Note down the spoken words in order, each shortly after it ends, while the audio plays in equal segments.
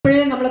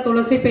നമ്മളെ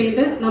തുളസി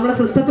പെയിന്റ് നമ്മുടെ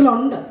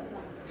സിസ്റ്റത്തിലുണ്ട്.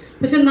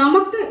 പക്ഷെ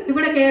നമുക്ക്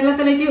ഇവിടെ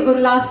കേരളത്തിലേക്ക് ഒരു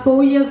ലാസ്റ്റ്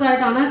 4 years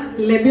ആയിട്ടാണ്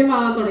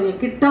ലഭ്യമാകാൻ തുടങ്ങിയത്,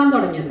 കിട്ടാൻ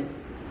തുടങ്ങിയത്.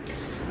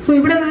 സോ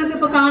ഇവിടെ നിങ്ങൾക്ക്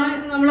ഇപ്പൊ കാണാൻ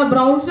നമ്മളെ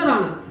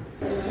ബ്രൗഷറാണ്.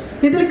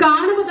 ഇതിൽ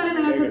കാണുമ്പോൾ തന്നെ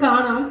നിങ്ങൾക്ക്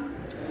കാണാം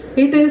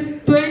ഇറ്റ് ഈസ്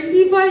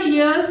 25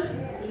 years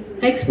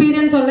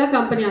എക്സ്പീരിയൻസ് ഉള്ള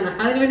കമ്പനിയാണ്.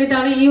 അതിന്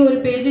വേണ്ടിയിട്ടാണ് ഈ ഒരു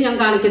പേജ് ഞാൻ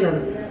കാണിക്കുന്നത്.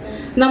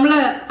 നമ്മൾ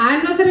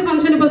ആനിവേഴ്സറി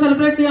ഫംഗ്ഷൻ ഇപ്പോൾ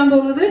സെലിബ്രേറ്റ് ചെയ്യാൻ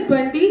പോകുന്നത്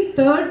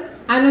 23rd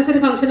ആനിവേഴ്സറി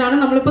ഫംഗ്ഷൻ ആണ്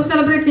നമ്മളിപ്പോൾ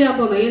സെലിബ്രേറ്റ് ചെയ്യാൻ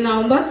പോകുന്നത്. ഈ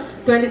November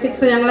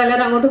 26 ഞങ്ങൾ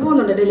എല്ലാവരും അങ്ങോട്ട്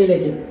പോകുന്നുണ്ട്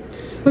ഡൽഹിയിലേക്ക്.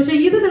 പക്ഷെ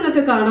ഇത്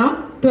നിങ്ങൾക്ക് കാണാം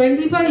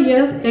 25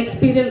 years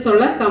എക്സ്പീരിയൻസ്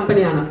ഉള്ള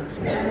കമ്പനിയാണ്.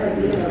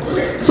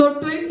 സോ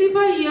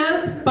 25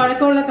 years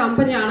പഴക്കമുള്ള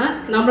കമ്പനിയാണ്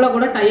നമ്മളെ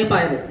കൂടെ ടൈപ്പ്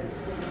ആയത്.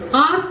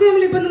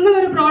 RCMൽ ഇപ്പൊ നിങ്ങൾ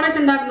ഒരു പ്രോഡക്റ്റ്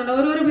ഉണ്ടാക്കുന്നുണ്ട്,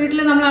 ഓരോരോ വീട്ടിൽ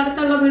നമ്മൾ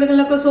അടുത്തുള്ള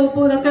വീടുകളിലൊക്കെ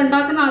സോപ്പ് ഇതൊക്കെ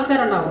ഉണ്ടാക്കുന്ന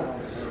ആൾക്കാരുണ്ടാവും.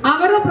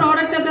 അവരുടെ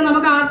പ്രോഡക്റ്റ് ഒക്കെ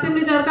നമുക്ക്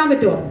RCMൽ ചേർക്കാൻ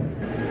പറ്റുമോ?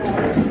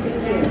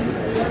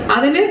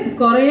 അതിന്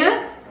കുറെ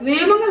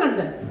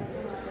നിയമങ്ങളുണ്ട്.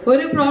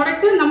 ഒരു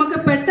പ്രോഡക്റ്റ് നമുക്ക്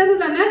പെട്ടെന്ന്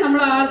തന്നെ നമ്മൾ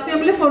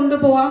RCMൽ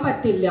കൊണ്ടുപോകാൻ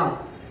പറ്റില്ല.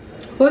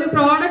 ഒരു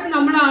പ്രോഡക്റ്റ്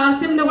നമ്മൾ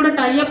RCMന്റെ കൂടെ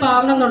ടൈപ്പ്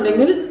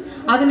ആവണമെന്നുണ്ടെങ്കിൽ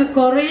അതിന്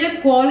കുറെ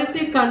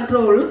ക്വാളിറ്റി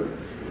കൺട്രോൾ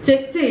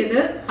ചെക്ക് ചെയ്ത്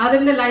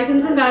അതിന്റെ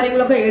ലൈസൻസും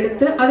കാര്യങ്ങളൊക്കെ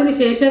എടുത്ത് അതിന്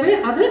ശേഷമേ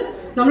അത്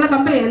നമ്മളെ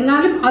കമ്പനി,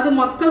 എന്നാലും അത്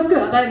മക്കൾക്ക്,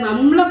 അതായത്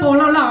നമ്മളെ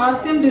പോലുള്ള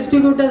RCM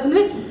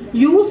ഡിസ്ട്രിബ്യൂട്ടേഴ്സിന്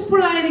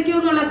യൂസ്ഫുൾ ആയിരിക്കും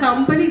എന്നുള്ള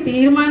കമ്പനി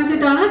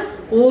തീരുമാനിച്ചിട്ടാണ്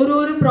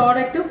ഓരോരോ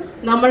പ്രോഡക്റ്റും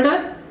നമ്മുടെ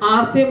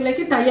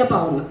RCMലേക്ക് ടൈപ്പ്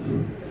ആവുന്നത്.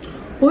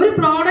 ഒരു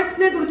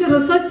പ്രോഡക്റ്റിനെ കുറിച്ച്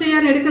റിസർച്ച്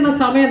ചെയ്യാൻ എടുക്കുന്ന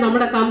സമയം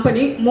നമ്മുടെ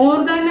കമ്പനി മോർ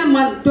ദാൻ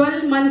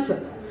 12 months,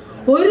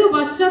 1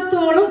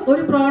 വർഷത്തോളം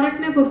ഒരു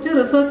പ്രോഡക്റ്റിനെ കുറിച്ച്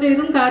റിസർച്ച്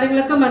ചെയ്തും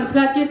കാര്യങ്ങളൊക്കെ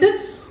മനസ്സിലാക്കിയിട്ട്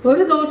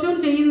ഒരു ദോഷവും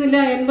ചെയ്യുന്നില്ല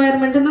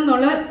എൻവയറമെന്റിൽ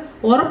നിന്നുള്ള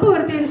ഉറപ്പ്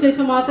വരുത്തിയതിനു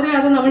ശേഷം മാത്രമേ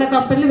അത് നമ്മുടെ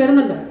കമ്പനിയിൽ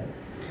വരുന്നുണ്ട്.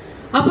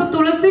 അപ്പൊ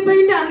തുളസി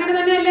പെയിന്റ് അങ്ങനെ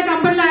തന്നെയല്ലേ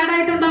കമ്പനിയിൽ ആഡ്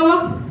ആയിട്ടുണ്ടാവോ?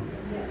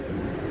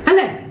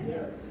 അല്ലേ?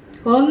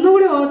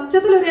 ഒന്നുകൂടി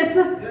ഒച്ചത്തിലൊരു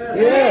എസ്.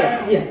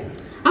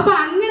 അപ്പൊ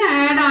അങ്ങനെ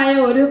ആഡ് ആയ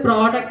ഒരു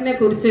പ്രോഡക്റ്റിനെ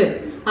കുറിച്ച്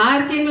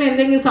ആർക്കെങ്കിലും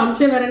എന്തെങ്കിലും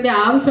സംശയം വരേണ്ട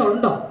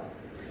ആവശ്യമുണ്ടോ?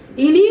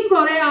 ഇനിയും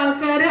കുറെ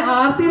ആൾക്കാർ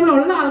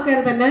RCMലുള്ള ആൾക്കാർ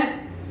തന്നെ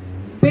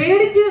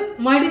പേടിച്ച്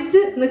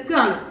മടിച്ച്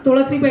നിൽക്കുകയാണ്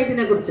തുളസി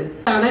പെയിന്റിനെ കുറിച്ച്.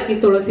 ആണ് ഈ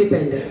തുളസി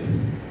പെയിന്റ്.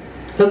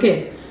 ഓക്കെ,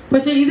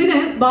 പക്ഷെ ഇതിന്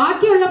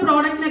ബാക്കിയുള്ള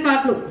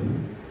പ്രോഡക്റ്റിനെക്കാട്ടിലും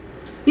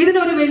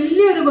ഇതിനൊരു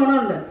വലിയൊരു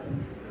ഗുണമുണ്ട്.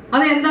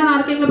 അത് എന്താണെന്ന്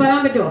ആർക്കെങ്കിലും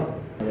പറയാൻ പറ്റുമോ?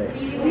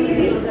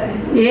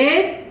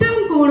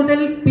 ഏറ്റവും കൂടുതൽ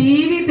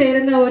PV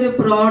തരുന്ന ഒരു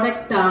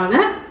പ്രോഡക്റ്റ് ആണ്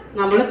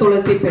നമ്മൾ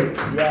തുളസി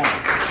പെയിന്റ്.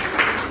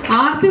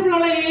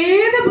 RCMലുള്ള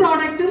ഏത്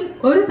പ്രോഡക്റ്റും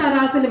ഒരു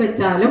തരാസിൽ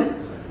വെച്ചാലും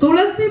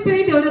തുളസി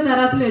പെയിന്റ് ഒരു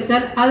തരാസിൽ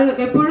വെച്ചാൽ അത്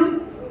എപ്പോഴും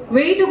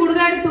വെയിറ്റ്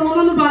കൂടുതലായിട്ട്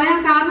തോന്നുന്നു പറയാൻ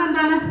കാരണം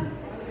എന്താണ്?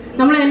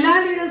 നമ്മൾ എല്ലാ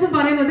ലീഡേഴ്സും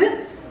പറയുന്നത്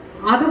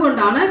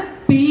അതുകൊണ്ടാണ്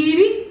PV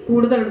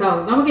കൂടുതൽ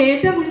ഉണ്ടാവും. നമുക്ക്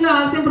ഏറ്റവും കൂടുതൽ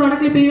RCM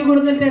പ്രോഡക്റ്റിൽ PV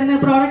കൂടുതൽ തരുന്ന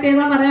പ്രോഡക്റ്റ്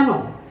ഏതാണെന്ന് അറിയാമോ?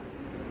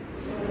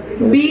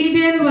 BJ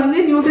എന്ന് പറഞ്ഞ്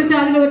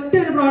ന്യൂട്രിചാർജിൽ ഒറ്റ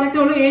ഒരു പ്രോഡക്റ്റേ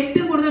ഉള്ളൂ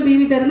ഏറ്റവും കൂടുതൽ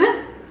PV തരുന്ന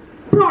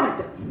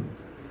പ്രോഡക്റ്റ്.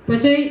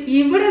 പക്ഷെ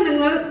ഇവിടെ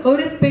നിങ്ങൾ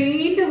ഒരു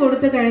പെയിന്റ്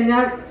കൊടുത്തു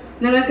കഴിഞ്ഞാൽ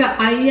നിങ്ങൾക്ക്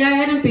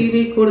 5000 PV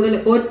കൂടുതൽ,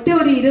 ഒറ്റ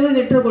ഒരു 20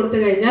 ലിറ്റർ കൊടുത്തു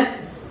കഴിഞ്ഞാൽ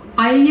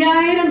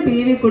 5000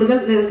 PV കൂടുതൽ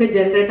നിങ്ങൾക്ക്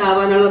ജനറേറ്റ്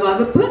ആവാനുള്ള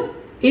വകുപ്പ്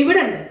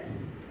ഇവിടെ ഉണ്ട്.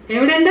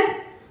 എവിടെയുണ്ട്?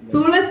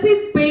 തുളസി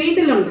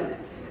പെയിന്റിലുണ്ട്.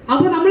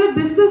 അപ്പൊ നമ്മൾ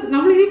ബിസിനസ്,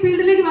 നമ്മൾ ഈ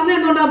ഫീൽഡിലേക്ക് വന്നത്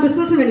എന്തുകൊണ്ടാ?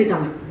 ബിസിനസിന്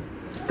വേണ്ടിയിട്ടാണ്,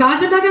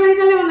 കാശുണ്ടാക്കാൻ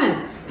വേണ്ടിയിട്ടല്ലേ വന്നത്.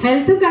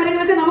 ഹെൽത്തും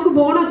കാര്യങ്ങളൊക്കെ നമുക്ക്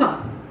ബോണസാണ്.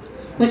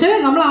 പക്ഷെ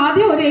നമ്മൾ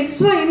ആദ്യം ഒരു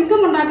എക്സ്ട്രാ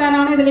ഇൻകം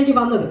ഉണ്ടാക്കാനാണ് ഇതിലേക്ക്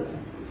വന്നത്.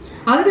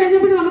 അത്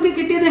കഴിഞ്ഞപ്പോൾ നമുക്ക്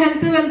കിട്ടിയത്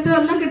ഹെൽത്ത് വെൽത്ത്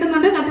എല്ലാം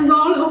കിട്ടുന്നുണ്ട്, ദാറ്റ് ഇസ്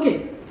ഓൾ ഓക്കെ.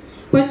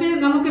 പക്ഷെ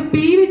നമുക്ക്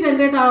PV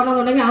ജനറേറ്റ്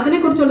ആവണമെന്നുണ്ടെങ്കിൽ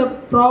അതിനെക്കുറിച്ചുള്ള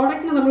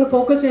പ്രോഡക്റ്റിന് നമ്മൾ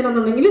ഫോക്കസ്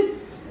ചെയ്യണമെന്നുണ്ടെങ്കിൽ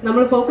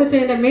നമ്മൾ ഫോക്കസ്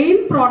ചെയ്യേണ്ട മെയിൻ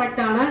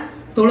പ്രോഡക്റ്റ് ആണ്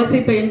തുളസി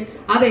പെയിന്റ്.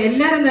 അത്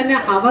എല്ലാവരും തന്നെ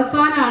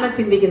അവസാനമാണ്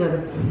ചിന്തിക്കുന്നത്.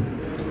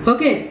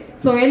 ഓക്കെ,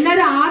 സോ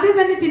എല്ലാവരും ആദ്യം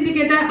തന്നെ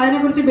ചിന്തിക്കട്ടെ,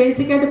 അതിനെക്കുറിച്ച്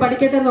ബേസിക് ആയിട്ട്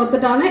പഠിക്കട്ടെ എന്ന്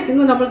ഓർത്തിട്ടാണ്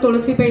ഇന്ന് നമ്മൾ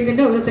തുളസി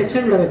പെയിന്റിന്റെ ഒരു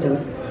സെക്ഷൻ ഇവിടെ വെച്ചത്.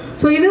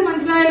 സോ ഇത്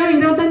മനസ്സിലായല്ലോ,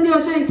 25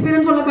 വർഷം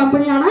എക്സ്പീരിയൻസ് ഉള്ള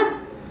കമ്പനിയാണ്.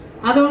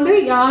 അതുകൊണ്ട്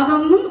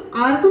യാതൊന്നും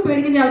ആർക്കും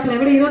പേടിക്കേണ്ട ആവശ്യമില്ല.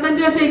 ഇവിടെ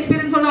 25 വർഷം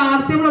എക്സ്പീരിയൻസ് ഉള്ള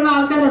RCMലുള്ള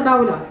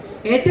ആൾക്കാരുണ്ടാവില്ല.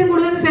 ഏറ്റവും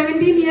കൂടുതൽ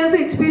 17 years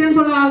എക്സ്പീരിയൻസ്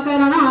ഉള്ള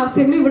ആൾക്കാരാണ്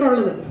RCMൽ ഇവിടെ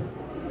ഉള്ളത്.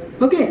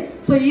 ഓക്കെ,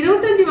 സോ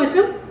 25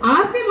 വർഷം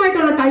RCM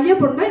ആയിട്ടുള്ള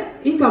ടൈപ്പ് ഉണ്ട്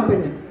ഈ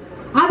കമ്പനി.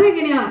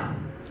 അതെങ്ങനെയാ?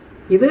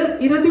 ഇത്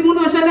 23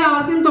 വർഷമല്ലേ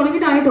RCM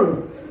തുടങ്ങിയിട്ടായിട്ടുള്ളൂ.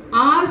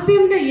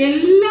 RCMന്റെ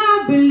എല്ലാ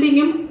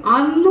ബിൽഡിങ്ങും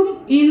അന്നും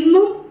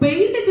ഇന്നും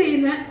പെയിന്റ്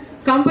ചെയ്യുന്ന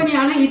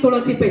കമ്പനിയാണ് ഈ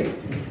തുളസി പെയിന്റ്.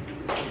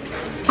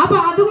 അപ്പൊ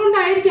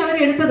അതുകൊണ്ടായിരിക്കും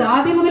അവരെടുത്തത്.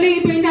 ആദ്യം മുതലേ ഈ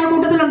പെയിന്റ് ആ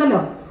കൂട്ടത്തിലുണ്ടല്ലോ,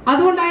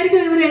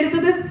 അതുകൊണ്ടായിരിക്കും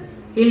ഇവരെടുത്തത്?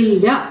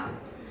 ഇല്ല.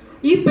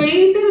 ഈ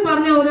പെയിന്റ് എന്ന്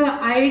പറഞ്ഞ ഒരു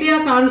ഐഡിയ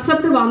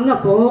കോൺസെപ്റ്റ്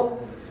വന്നപ്പോ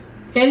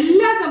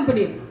എല്ലാ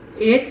കമ്പനിയും,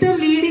 ഏറ്റവും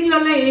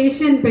ലീഡിങ്ങിലുള്ള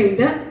ഏഷ്യൻ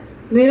പെയിന്റ്,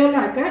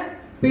 നിരലാക്ക്,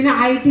 പിന്നെ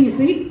ITC,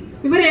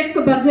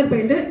 ഇവരെയൊക്കെ ബർജർ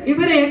പെയിന്റ്,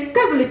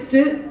 ഇവരെയൊക്കെ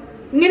വിളിച്ച്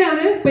ഇങ്ങനെ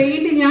ഒരു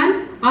പെയിന്റ് ഞാൻ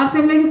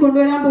RCMലേക്ക്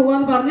കൊണ്ടുവരാൻ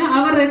പോവാന്ന് പറഞ്ഞ്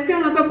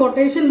അവരുടെയൊക്കെ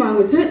കൊട്ടേഷൻ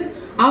വാങ്ങിച്ച്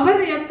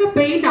അവരുടെയൊക്കെ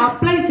പെയിന്റ്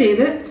അപ്ലൈ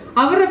ചെയ്ത്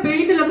അവരുടെ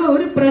പെയിന്റിലൊക്കെ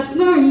ഒരു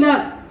പ്രശ്നവും ഇല്ല,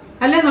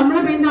 അല്ലെ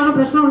നമ്മുടെ പെയിന്റാണ്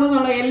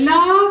പ്രശ്നമുണ്ടെന്നുള്ള എല്ലാ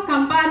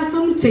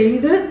കമ്പാരിസൺ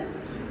ചെയ്ത്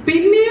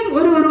പിന്നെയും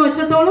ഒരു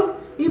വർഷത്തോളം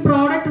ഈ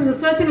പ്രോഡക്റ്റ്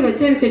റിസർച്ചിന്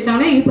വെച്ചതിന്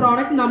ശേഷമാണ് ഈ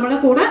പ്രോഡക്റ്റ് നമ്മളെ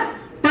കൂടെ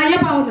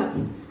ടൈപ്പ് ആവുന്നത്.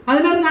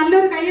 അതിനൊരു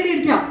നല്ലൊരു കയ്യടി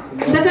ഇരിക്കാം.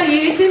 എന്താ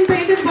ഏഷ്യൻ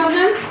പെയിന്റ് എന്ന്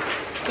പറഞ്ഞാൽ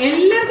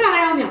എല്ലാവർക്കും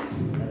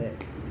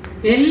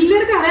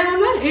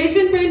അറിയാവുന്ന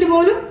ഏഷ്യൻ പെയിന്റ്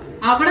പോലും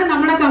അവിടെ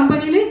നമ്മുടെ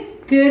കമ്പനിയിൽ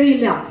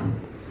കയറിയില്ല.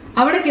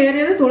 അവിടെ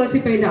കയറിയത് തുളസി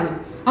പെയിന്റ് ആണ്.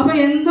 അപ്പൊ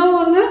എന്തോ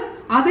ഒന്ന്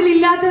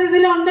അതിലില്ലാത്ത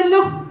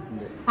ഇതിലുണ്ടല്ലോ,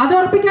 അത്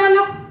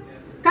ഉറപ്പിക്കാമല്ലോ.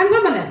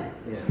 കൺഫേം അല്ലേ?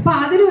 അപ്പൊ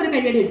അതിലും ഒരു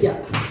കയ്യടി വയ്ക്കുക.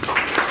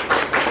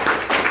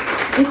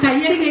 ഈ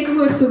കയ്യടി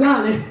കേൾക്കുമ്പോൾ ഒരു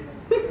സുഖമാണ്.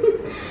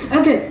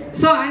 ഓക്കെ,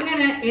 സോ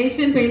അങ്ങനെ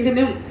ഏഷ്യൻ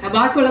പെയിന്റിനും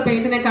ബാക്കിയുള്ള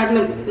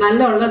പെയിന്റിനെക്കാട്ടിലും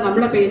നല്ല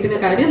നമ്മുടെ പെയിന്റിന്റെ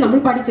കാര്യം നമ്മൾ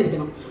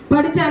പഠിച്ചിരിക്കണം.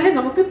 പഠിച്ചാലേ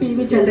നമുക്ക് PV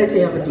ജനറേറ്റ്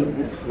ചെയ്യാൻ പറ്റും.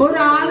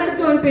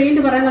 ഒരാളടുത്ത് ഒരു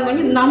പെയിന്റ്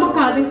പറയുന്നുണ്ടെങ്കിൽ നമുക്ക്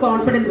ആദ്യം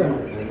കോൺഫിഡൻസ് വേണം.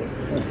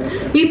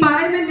 ഈ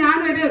പറയുന്ന ഞാൻ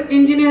ഒരു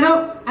എഞ്ചിനീയറോ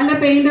അല്ല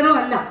പെയിന്ററോ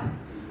അല്ല,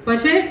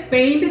 പക്ഷെ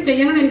പെയിന്റ്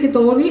ചെയ്യണം എനിക്ക്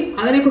തോന്നി,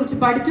 അതിനെക്കുറിച്ച്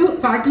പഠിച്ചു,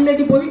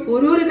 ഫാക്ടറിയിലേക്ക് പോയി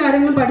ഓരോരോ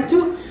കാര്യങ്ങളും പഠിച്ചു.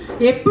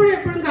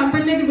 എപ്പോഴും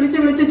കമ്പനിയിലേക്ക്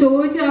വിളിച്ച്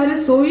ചോദിച്ച് അവരെ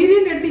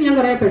സ്വൈര്യം കെടുത്തി ഞാൻ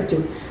കുറെ പഠിച്ചു.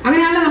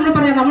 അങ്ങനെയല്ല നമ്മൾ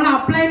പറയാം, നമ്മൾ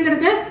അപ്ലൈൻ്റെ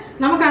അടുത്ത്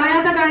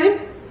നമുക്കറിയാത്ത കാര്യം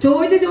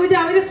ചോദിച്ച്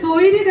അവരെ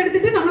സ്വൈര്യം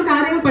കെടുത്തിട്ട് നമ്മൾ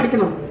കാര്യങ്ങൾ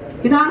പഠിക്കണം.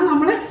 ഇതാണ്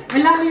നമ്മൾ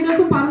എല്ലാ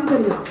ലീഡേഴ്സും പറഞ്ഞു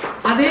തരുന്നത്.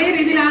 അതേ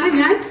രീതിയിലാണ്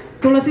ഞാൻ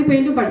തുളസി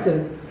പെയിന്റും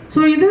പഠിച്ചത്.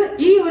 സോ ഇത്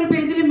ഈ ഒരു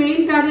പേജിൽ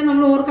മെയിൻ കാര്യം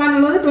നമ്മൾ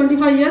ഓർക്കാനുള്ളത്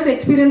 25 years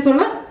എക്സ്പീരിയൻസ്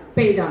ഉള്ള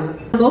പെയിന്റ് ആണ്.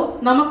 അപ്പോൾ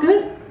നമുക്ക്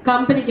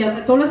കമ്പനിക്ക്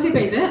തുളസി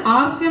പെയിന്റ്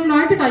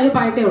RCM-നായിട്ട് ടൈപ്പ്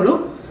ആയിട്ടേ ഉള്ളൂ.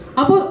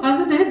 അപ്പോൾ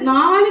അതിന്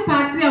 4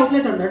 ഫാക്ടറി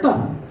ഔട്ട്ലെറ്റ് ഉണ്ട് കേട്ടോ.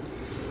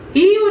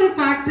 ഈ ഒരു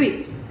ഫാക്ടറി,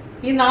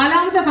 ഈ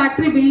 4ാമത്തെ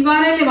ഫാക്ടറി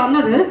ബിൽവാരയിൽ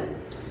വന്നത്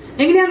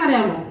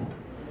എങ്ങനെയാണെന്നറിയാമോ?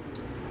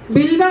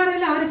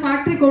 ബിൽവാരയിൽ അവർ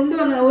ഫാക്ടറി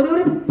കൊണ്ടുവന്നത്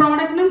ഓരോരോ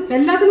പ്രോഡക്റ്റിനും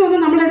എല്ലാത്തിനും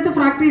ഒന്നും നമ്മുടെ അടുത്ത്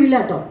ഫാക്ടറി ഇല്ല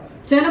കേട്ടോ.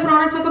 ചില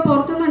പ്രോഡക്ട്സ് ഒക്കെ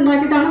പുറത്തുനിന്ന്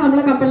ഉണ്ടാക്കിയിട്ടാണ്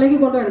നമ്മളെ കമ്പനിയിലേക്ക്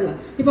കൊണ്ടുവരുന്നത്.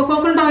 ഇപ്പൊ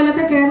കോക്കനട്ട്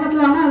ഓയിലൊക്കെ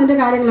കേരളത്തിലാണ് അതിന്റെ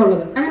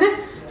കാര്യങ്ങളുള്ളത്. അങ്ങനെ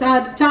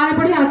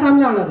ചായപ്പൊടി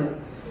ആസാമിലുള്ളത്,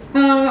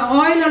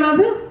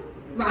 ഓയിലുള്ളത്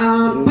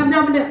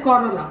പഞ്ചാബിന്റെ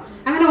കോർണറിലാണ്.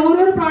 അങ്ങനെ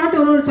ഓരോരോ പ്രോഡക്റ്റ്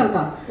ഓരോരോ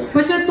സ്ഥലത്താണ്.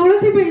 പക്ഷെ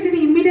തുളസി പെയിന്റിന്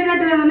ഇമ്മീഡിയറ്റ്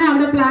ആയിട്ട് തന്നെ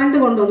അവിടെ പ്ലാന്റ്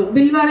കൊണ്ടുവന്നു,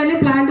 ബിൽവാരയിൽ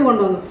പ്ലാന്റ്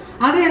കൊണ്ടുവന്നു.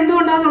 അത്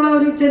എന്തുകൊണ്ടാന്നുള്ള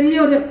ഒരു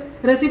ചെറിയൊരു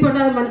റെസിപ്പി ഉണ്ട്,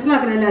 അത്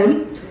മനസ്സിലാക്കണം എല്ലാവരും.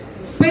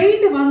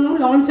 പെയിന്റ് വന്നു,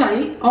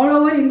 ലോഞ്ചായി, ഓൾ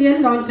ഓവർ ഇന്ത്യയിൽ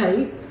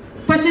ലോഞ്ചായി.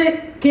 പക്ഷെ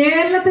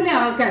കേരളത്തിലെ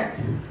ആൾക്കാർ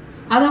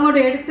അതങ്ങോട്ട്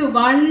എടുത്ത്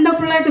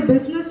വണ്ടർഫുൾ ആയിട്ട്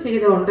ബിസിനസ്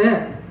ചെയ്തുകൊണ്ട്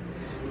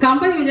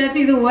കമ്പനി വിചാരിച്ച്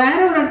ഇത്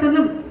വേറെ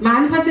ഒരിടത്തുനിന്ന്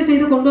മാനുഫാക്ചർ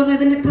ചെയ്ത്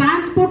കൊണ്ടുവന്നതിന്റെ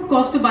ട്രാൻസ്പോർട്ട്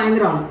കോസ്റ്റ്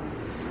ഭയങ്കരമാണ്.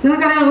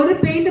 നിങ്ങൾക്കറിയാം, ഒരു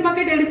പെയിന്റ്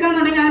ബക്കറ്റ്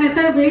എടുക്കാന്നുണ്ടെങ്കിൽ അതിന്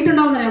എത്ര വെയിറ്റ്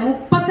ഉണ്ടാവും അറിയാം?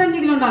 35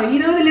 കിലോ ഉണ്ടാവും.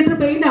 20 ലിറ്റർ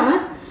പെയിന്റ് ആണ്,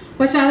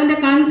 പക്ഷെ അതിന്റെ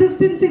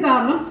കൺസിസ്റ്റൻസി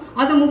കാരണം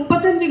അത്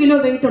 35 കിലോ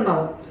വെയിറ്റ്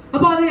ഉണ്ടാവും.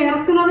 അപ്പൊ അത്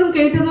ഇറക്കുന്നതും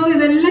കയറ്റുന്നതും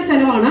ഇതെല്ലാം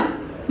ചെലവാണ്.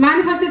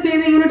 മാനുഫാക്ചർ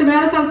ചെയ്യുന്ന യൂണിറ്റ്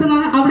വേറെ സ്ഥലത്ത്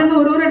നിന്ന് അവിടെ നിന്ന്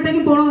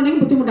ഓരോരിടത്തേക്ക്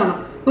പോകണമെന്നുണ്ടെങ്കിൽ ബുദ്ധിമുട്ടാണ്.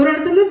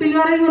 ഒരിടത്തുനിന്ന്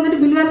ബിൽവാരയിൽ വന്നിട്ട്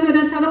ബിൽവാരയിൽ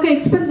വരാൻ അതൊക്കെ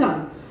എക്സ്പെൻസ് ആണ്.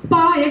 അപ്പൊ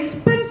ആ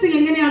എക്സ്പെൻസ്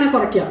എങ്ങനെയാണ്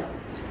കുറയ്ക്കുക?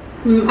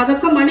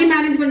 അതൊക്കെ മണി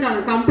മാനേജ്മെന്റ് ആണ്.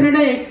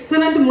 കമ്പനിയുടെ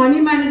എക്സലന്റ് മണി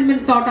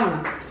മാനേജ്മെന്റ് തോട്ടാണ്.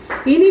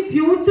 ഇനി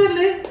ഫ്യൂച്ചറിൽ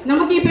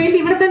നമുക്ക് ഈ പെയിന്റ്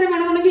ഇവിടെ തന്നെ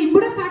വേണമെന്നുണ്ടെങ്കിൽ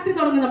ഇവിടെ ഫാക്ടറി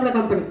തുടങ്ങും നമ്മുടെ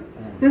കമ്പനി.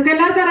 നിങ്ങൾക്ക്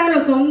എല്ലാവർക്കും അറിയാലോ,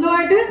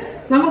 സ്വന്തമായിട്ട്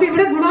നമുക്ക്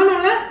ഇവിടെ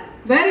ഗുഡൌണുള്ള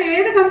വേറെ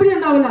ഏത് കമ്പനി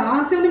ഉണ്ടാവില്ല.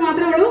 RCM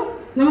മാത്രമേ ഉള്ളൂ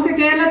നമുക്ക്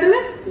കേരളത്തിൽ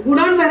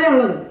ഗുഡൌൺ വരെ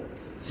ഉള്ളത്.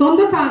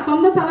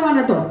 സ്വന്തം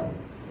സ്ഥലമാണ് കേട്ടോ.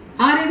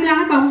 ആ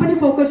രീതിയിലാണ് കമ്പനി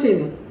ഫോക്കസ്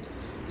ചെയ്യുന്നത്.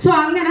 സോ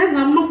അങ്ങനെ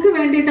നമുക്ക്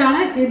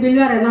വേണ്ടിയിട്ടാണ് ഈ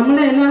ബിൽവാര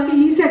നമ്മളെ എല്ലാവർക്കും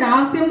ഈസി ആയിട്ട്,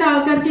 RCM-ന്റെ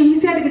ആൾക്കാർക്ക്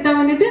ഈസി ആയിട്ട് കിട്ടാൻ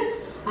വേണ്ടിയിട്ട്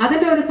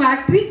അതിന്റെ ഒരു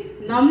ഫാക്ടറി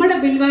നമ്മുടെ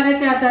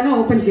ബിൽവാരയ്ക്കകത്ത് തന്നെ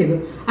ഓപ്പൺ ചെയ്തു.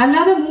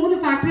 അല്ലാതെ 3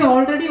 ഫാക്ടറി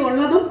ഓൾറെഡി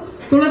ഉള്ളതും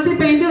തുളസി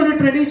പെയിന്റ് ഒരു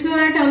ട്രഡീഷണൽ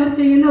ആയിട്ട് അവർ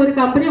ചെയ്യുന്ന ഒരു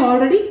കമ്പനി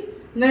ഓൾറെഡി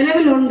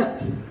നിലവിലുണ്ട്.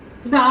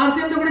 ഇത്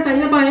RCM-ന്റെ കൂടെ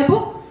ടൈപ്പ്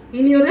ആയപ്പോൾ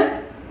ഇനിയൊരു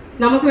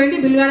നമുക്ക് വേണ്ടി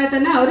ബിൽവാര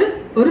തന്നെ അവർ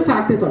ഒരു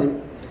ഫാക്ടറി തുടങ്ങി.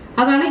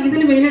 അതാണ്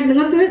ഇതിൽ മെയിനായിട്ട്.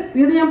 നിങ്ങൾക്ക്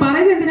ഇത് ഞാൻ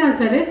പറയുന്നത്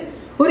എന്തിനാണെന്ന് വെച്ചാൽ,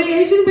 ഒരു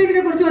ഏഷ്യൻ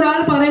പെയിന്റിനെ കുറിച്ച് ഒരാൾ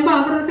പറയുമ്പോൾ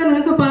അവർക്ക്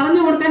നിങ്ങൾക്ക്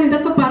പറഞ്ഞു കൊടുക്കാൻ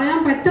ഇതൊക്കെ പറയാൻ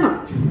പറ്റണം.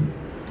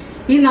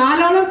 ഈ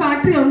 4ഓളം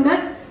ഫാക്ടറി ഉണ്ട്,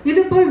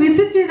 ഇതിപ്പോ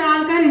വിസിറ്റ് ചെയ്ത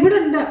ആൾക്കാർ ഇവിടെ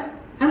ഉണ്ട്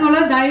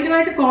എന്നുള്ളത്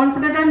ധൈര്യമായിട്ട്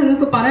കോൺഫിഡന്റ് ആയിട്ട്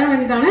നിങ്ങൾക്ക് പറയാൻ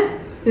വേണ്ടിയിട്ടാണ്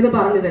ഇത്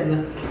പറഞ്ഞു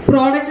തരുന്നത്.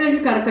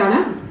 പ്രോഡക്റ്റിലേക്ക് കിടക്കാണ്.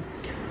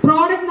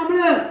 പ്രോഡക്റ്റ് നമ്മൾ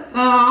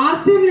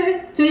RCM-ല്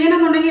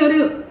ചെയ്യണമെന്നുണ്ടെങ്കിൽ ഒരു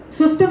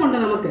സിസ്റ്റം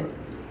ഉണ്ട്.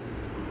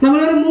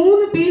 നമ്മളൊരു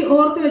 3 P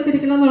ഓർത്ത്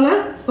വെച്ചിരിക്കണം എന്നുള്ള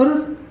ഒരു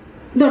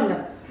ഇതുണ്ട്.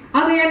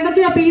 അത്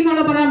എന്തൊക്കെയാ P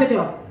എന്നുള്ള പറയാൻ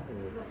പറ്റുമോ?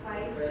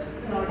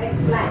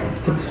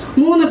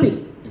 3 P.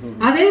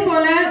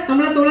 അതേപോലെ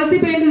നമ്മളെ തുളസി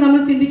പെയിന്റ് നമ്മൾ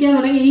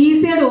ചിന്തിക്കാന്നുണ്ടെങ്കിൽ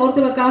ഈസി ആയിട്ട്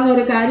ഓർത്ത് വെക്കാവുന്ന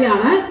ഒരു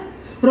കാര്യമാണ്.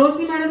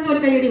 റോഷ്നി മാഡത്തിന്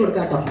ഒരു കൈയടി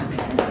കൊടുക്കാം കേട്ടോ.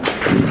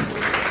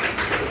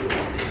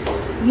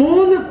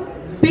 3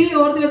 P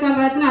ഓർത്ത് വെക്കാൻ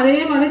പറ്റുന്ന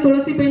അതേമാതിരി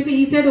തുളസി പെയിന്റ്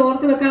ഈസി ആയിട്ട്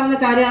ഓർത്ത് വെക്കാവുന്ന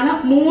കാര്യമാണ്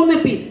 3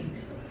 P.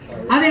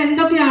 അത്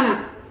എന്തൊക്കെയാണ്?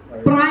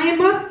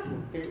 Primer,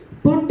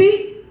 putty,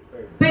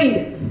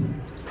 paint.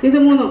 ഇത്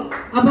 3.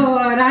 അപ്പൊ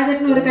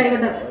രാജേട്ടന് ഒരു കൈ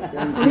കൊണ്ട്,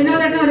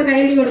 വിനോദേട്ടന് ഒരു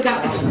കൈയടി കൊടുക്കാം.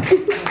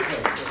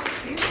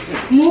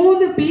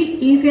 3 P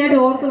ഈസി ആയിട്ട്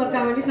ഓർത്ത്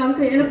വെക്കാൻ വേണ്ടി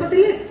നമുക്ക്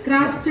എളുപ്പത്തിൽ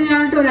ക്രാഫ്റ്റ്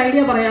ചെയ്യാനായിട്ട് ഒരു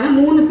ഐഡിയ പറയാണ്.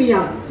 3 P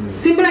ആണ്.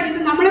 സിമ്പിൾ ആയിട്ട്.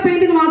 ഇത് നമ്മുടെ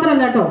പെയിന്റിന്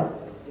മാത്രമല്ല കേട്ടോ,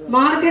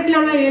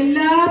 മാർക്കറ്റിലുള്ള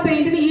എല്ലാ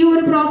പെയിന്റിനും ഈ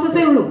ഒരു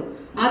പ്രോസസ്സേ ഉള്ളൂ.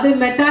 അത്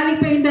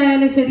മെറ്റാലിക് പെയിന്റ്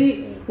ആയാലും ശരി,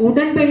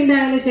 വുഡൻ പെയിന്റ്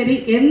ആയാലും ശരി,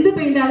 എന്ത്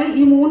പെയിന്റ് ആയാലും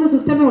ഈ 3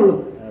 സിസ്റ്റമേ ഉള്ളൂ.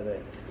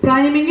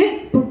 Priming,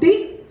 putty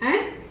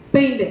and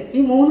paint.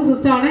 ഈ 3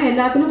 സിസ്റ്റമാണ്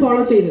എല്ലാത്തിനും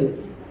ഫോളോ ചെയ്യുന്നത്.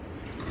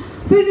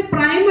 അപ്പൊ ഇത്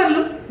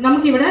പ്രൈമറിലും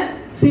നമുക്കിവിടെ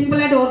സിമ്പിൾ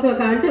ആയിട്ട് ഓർത്ത്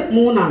വെക്കാനായിട്ട്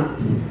 3 ആണ്.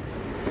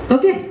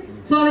 ഓക്കെ,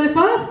 സോ അതിൽ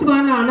ഫസ്റ്റ്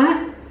വൺ ആണ്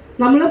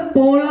നമ്മൾ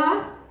polar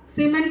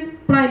cement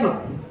primer.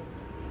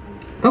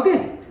 Okay,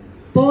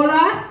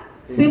 polar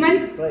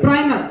cement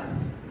primer.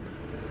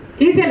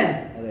 Easy അല്ലേ?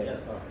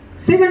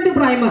 സിമെന്റ്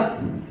പ്രൈമർ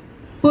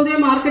പൊതുവെ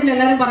മാർക്കറ്റിൽ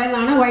എല്ലാവരും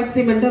പറയുന്നതാണ്, വൈറ്റ്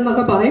സിമെന്റ്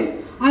എന്നൊക്കെ പറയും.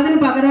 അതിന്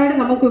പകരമായിട്ട്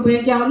നമുക്ക്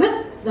ഉപയോഗിക്കാവുന്ന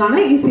ഇതാണ്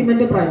ഈ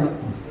സിമെന്റ് പ്രൈമർ.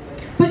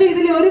 പക്ഷെ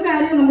ഇതിൽ ഒരു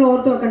കാര്യം നമ്മൾ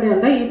ഓർത്ത്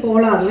വെക്കേണ്ടതുണ്ട്. ഈ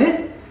പോളാറിൽ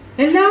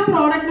എല്ലാ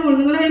പ്രോഡക്റ്റിനും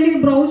നിങ്ങളുടെ കയ്യിൽ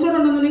ബ്രൗഷർ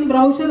ഉണ്ടെന്നുണ്ടെങ്കിൽ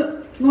ബ്രൗഷർ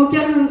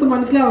നോക്കിയാൽ നിങ്ങൾക്ക്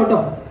മനസ്സിലാവും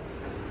കേട്ടോ.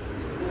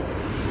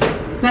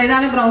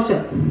 ഇതാണ്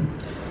ബ്രൗഷർ.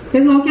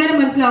 ഇത് നോക്കിയാലും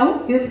മനസ്സിലാവും.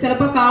 ഇതിൽ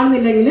ചിലപ്പോൾ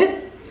കാണുന്നില്ലെങ്കിൽ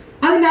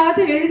അതിൻ്റെ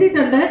അകത്ത്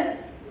എഴുതിയിട്ടുണ്ട്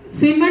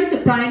cement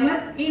primer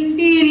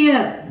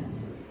interior.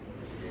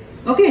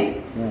 Okay,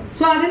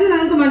 so അതിന്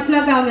നിങ്ങൾക്ക്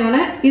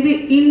മനസ്സിലാക്കാവുന്നതാണ് ഇത്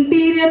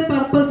ഇന്റീരിയർ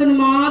പർപ്പസിന്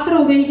മാത്രം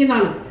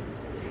ഉപയോഗിക്കുന്നതാണ്.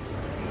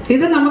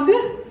 ഇത് നമുക്ക്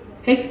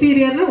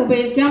എക്സ്റ്റീരിയറിന്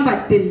ഉപയോഗിക്കാൻ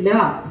പറ്റില്ല.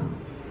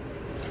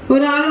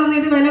 ഒരാൾ വന്ന്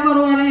ഇത് വില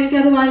കുറവാണ്, എനിക്ക്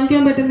അത്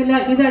വാങ്ങിക്കാൻ പറ്റുന്നില്ല,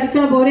 ഇത്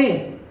അടിച്ചാൽ പോരെ,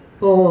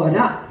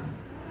 പോരാ.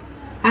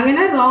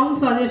 അങ്ങനെ റോങ്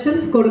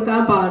സജഷൻസ്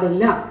കൊടുക്കാൻ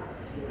പാടില്ല.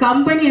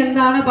 കമ്പനി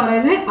എന്താണ്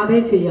പറയുന്നത് അതേ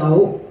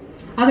ചെയ്യാവൂ.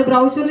 അത്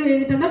ബ്രൗഷറിൽ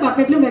എഴുതിയിട്ടുണ്ട്,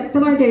 ബക്കറ്റിലും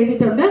വ്യക്തമായിട്ട്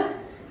എഴുതിയിട്ടുണ്ട്.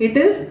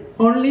 It is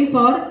only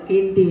four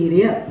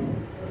interior.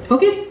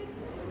 Okay,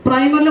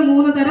 പ്രൈമറിൽ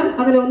 3 തരം,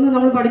 അതിലൊന്ന്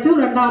നമ്മൾ പഠിച്ചു,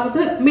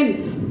 രണ്ടാമത്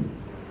മിൻസ്.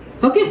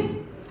 ഓക്കെ,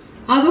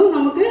 അതും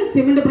നമുക്ക്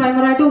സിമെന്റ്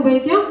പ്രൈമറായിട്ട്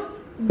ഉപയോഗിക്കാം,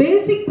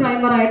 ബേസിക്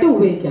പ്രൈമറായിട്ട്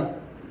ഉപയോഗിക്കാം,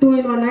 2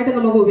 in 1 ആയിട്ട്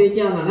നമുക്ക്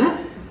ഉപയോഗിക്കാവുന്നതാണ്.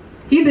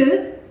 ഇത്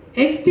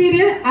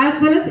exterior as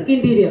well as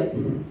interior,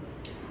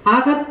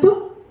 അകത്തും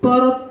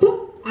പുറത്തും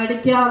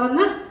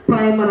അടിക്കാവുന്ന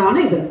പ്രൈമറാണ്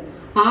ഇത്.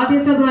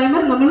 ആദ്യത്തെ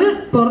പ്രൈമർ നമ്മൾ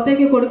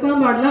പുറത്തേക്ക് കൊടുക്കാൻ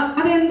പാടില്ല.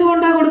 അത്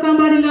എന്തുകൊണ്ടാണ് കൊടുക്കാൻ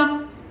പാടില്ല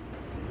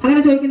അങ്ങനെ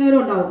ചോദിക്കുന്നവരും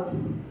ഉണ്ടാവും.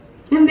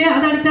 എന്തേ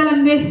അത് അടിച്ചാൽ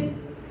എന്തേ?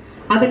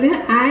 അതിന്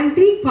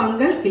ആന്റി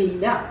ഫംഗൽ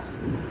ഇല്ല.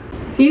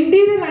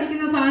 ഇന്റീരിയർ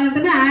അടിക്കുന്ന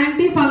സാധനത്തിന്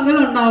ആന്റി ഫംഗൽ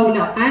ഉണ്ടാവില്ല.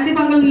 ആന്റി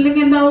ഫംഗൽ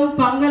ഇല്ലെങ്കിൽ എന്താവും?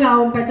 ഫംഗൽ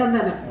ആവും പെട്ടെന്ന്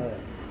തന്നെ.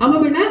 അപ്പൊ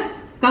പിന്നെ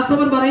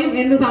കസ്റ്റമർ പറയും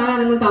എന്ത്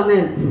സാധനമാണ് നിങ്ങൾ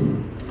തന്നേന്ന്.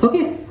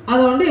 ഓക്കെ,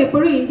 അതുകൊണ്ട്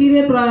എപ്പോഴും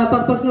ഇന്റീരിയർ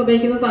പർപ്പസിന്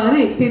ഉപയോഗിക്കുന്ന സാധനം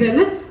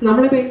എക്സ്റ്റീരിയറിന്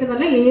നമ്മുടെ പെയിന്റ്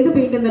തന്നെ ഏത്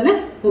പെയിന്റും തന്നെ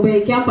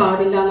ഉപയോഗിക്കാൻ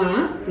പാടില്ല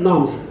എന്നാണ്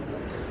നോംസ്.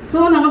 സോ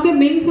നമുക്ക്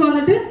മിൻസ്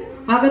വന്നിട്ട്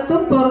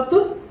അകത്തും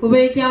പുറത്തും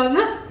ഉപയോഗിക്കാവുന്ന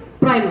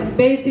പ്രൈമർ,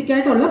 ബേസിക്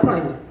ആയിട്ടുള്ള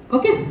പ്രൈമർ.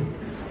 ഓക്കെ,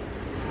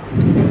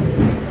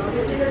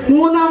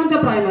 മൂന്നാമത്തെ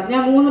പ്രൈമർ,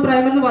 ഞാൻ 3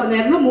 പ്രൈമർ എന്ന്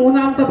പറഞ്ഞായിരുന്നു.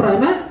 മൂന്നാമത്തെ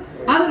പ്രൈമർ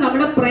അത്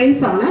നമ്മുടെ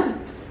പ്രൈസ് ആണ്.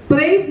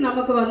 പ്രൈസ്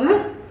നമുക്ക് വന്ന്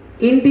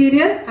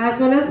interior as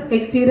well as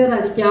exterior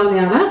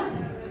അടിക്കാവുന്നതാണ്.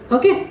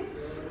 Okay,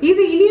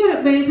 ഇത് ഇനിയൊരു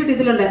ബെനിഫിറ്റ്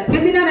ഇതിലുണ്ട്.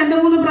 എന്തിനാ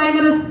 2-3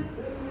 പ്രൈമർ?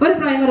 ഒരു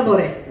പ്രൈമർ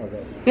പോരെ.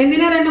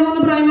 എന്തിനാ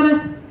 2-3 പ്രൈമർ?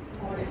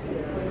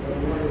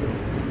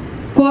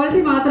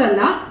 ക്വാളിറ്റി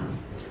മാത്രമല്ല,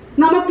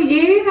 നമുക്ക്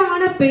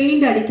ഏതാണ്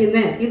പെയിന്റ്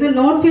അടിക്കുന്നത് ഇത്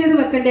നോട്ട് ചെയ്ത്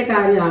വെക്കേണ്ട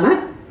കാര്യമാണ്.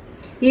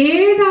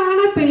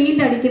 ഏതാണ്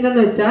പെയിന്റ്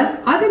അടിക്കുന്നതെന്ന് വെച്ചാൽ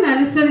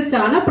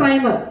അതിനനുസരിച്ചാണ്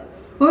പ്രൈമർ.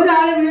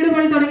 ഒരാള് വീട്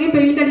പണി തുടങ്ങി,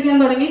 പെയിന്റ് അടിക്കാൻ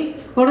തുടങ്ങി,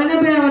 ഉടനെ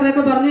പോയി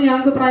അവരുടെയൊക്കെ പറഞ്ഞു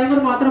ഞങ്ങൾക്ക് പ്രൈമർ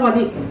മാത്രം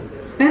മതി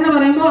എന്ന്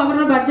പറയുമ്പോൾ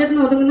അവരുടെ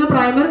ബഡ്ജറ്റിന് ഒതുങ്ങുന്ന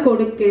പ്രൈമർ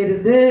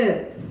കൊടുക്കരുത്.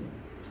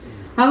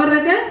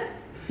 അവരുടെയൊക്കെ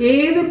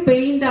ഏത്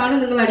പെയിന്റ് ആണ്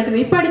നിങ്ങൾ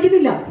അടിക്കുന്നത്, ഇപ്പൊ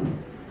അടിക്കുന്നില്ല,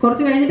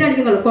 കുറച്ച് കഴിഞ്ഞിട്ട്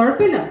അടിക്കുന്നുള്ളൂ,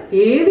 കുഴപ്പമില്ല.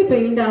 ഏത്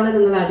പെയിന്റ് ആണ്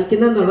നിങ്ങൾ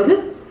അടിക്കുന്നത് എന്നുള്ളത്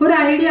ഒരു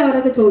ഐഡിയ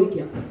അവരൊക്കെ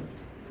ചോദിക്കുക.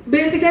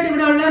 ബേസിക് ആയിട്ട്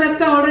ഇവിടെ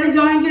ഉള്ളവരൊക്കെ ഓൾറെഡി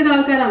ജോയിൻ ചെയ്ത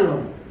ആൾക്കാരാണല്ലോ.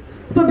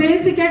 ഇപ്പൊ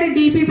ബേസിക് ആയിട്ട്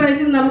DP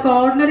പ്രൈസിൽ നമുക്ക്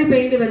ഓർഡിനറി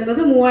പെയിന്റ്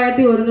വരുന്നത്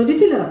 3100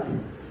 ചില്ലറ.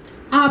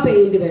 ആ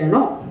പെയിന്റ്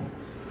വേണോ?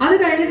 അത്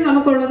കഴിഞ്ഞിട്ട്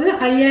നമുക്കുള്ളത്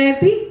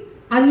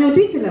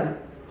 5500 ചില്ലറ.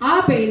 ആ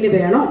പെയിന്റ്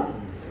വേണോ?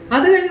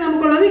 അത് കഴിഞ്ഞ്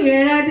നമുക്കുള്ളത്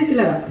 7000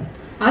 ചില്ലറ.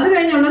 അത്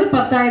കഴിഞ്ഞുള്ളത്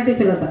 10,000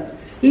 ചില്ലറ.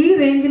 ഈ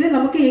റേഞ്ചിൽ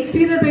നമുക്ക്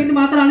എക്സ്റ്റീരിയർ പെയിന്റ്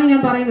മാത്രമാണ്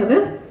ഞാൻ പറയുന്നത്.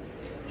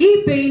 ഈ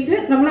പെയിന്റ്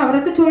നമ്മൾ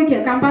അവർക്ക് ചോദിക്കുക,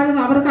 കമ്പാരിസൺ,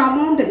 അവർക്ക്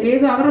അമൗണ്ട്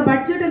ഏത്, അവരുടെ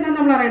ബഡ്ജറ്റ് എന്താണെന്ന്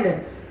നമ്മൾ അറിയണ്ടേ.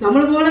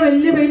 നമ്മൾ പോലെ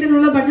വലിയ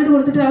പെയിന്റിനുള്ള ബഡ്ജറ്റ്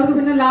കൊടുത്തിട്ട് അവർക്ക്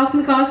പിന്നെ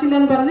ലാസ്റ്റിൽ കാശില്ല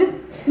എന്ന് പറഞ്ഞ്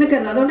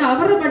നിൽക്കരുത്. അതുകൊണ്ട്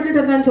അവരുടെ ബഡ്ജറ്റ്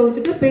എന്താണെന്ന്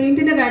ചോദിച്ചിട്ട്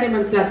പെയിന്റിന്റെ കാര്യം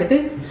മനസ്സിലാക്കിയിട്ട്,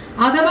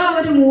 അഥവാ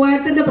അവർ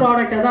 3000ന്റെ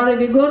പ്രോഡക്റ്റ്, അതായത്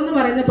വിഗോർ എന്ന്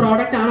പറയുന്ന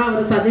പ്രോഡക്റ്റ് ആണ് അവർ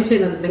സജസ്റ്റ്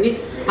ചെയ്യുന്നുണ്ടെങ്കിൽ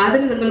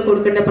അതിന് നിങ്ങൾ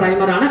കൊടുക്കേണ്ട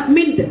പ്രൈമറാണ്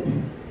മിന്റ്.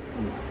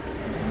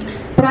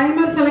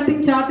 പ്രൈമർ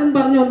സെലക്ടിങ് ചാർട്ട് എന്ന്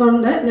പറഞ്ഞ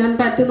ഒന്നുണ്ട്, ഞാൻ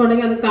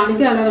പറ്റുന്നുണ്ടെങ്കിൽ അത്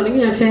കാണിക്കുക,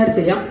 അല്ലാന്നുണ്ടെങ്കിൽ ഞാൻ ഷെയർ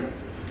ചെയ്യാം.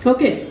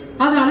 ഓക്കെ,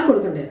 അതാണ്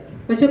കൊടുക്കേണ്ടത്.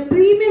 പക്ഷെ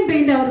പ്രീമിയം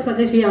പെയിന്റ് അവർ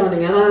സജസ്റ്റ്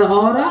ചെയ്യാവുന്നെങ്കിൽ, അതായത്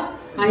ഓറ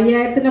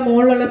 5000ന്റെ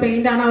മുകളിലുള്ള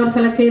പെയിന്റ് ആണ് അവർ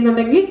സെലക്ട്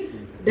ചെയ്യുന്നുണ്ടെങ്കിൽ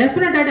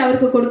ഡെഫിനറ്റ് ആയിട്ട്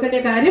അവർക്ക് കൊടുക്കേണ്ട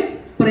കാര്യം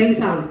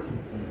പ്രൈസ് ആണ്.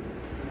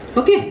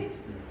 ഓക്കെ,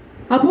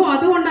 അപ്പോൾ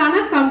അതുകൊണ്ടാണ്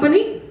കമ്പനി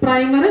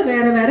പ്രൈമർ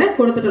വേറെ വേറെ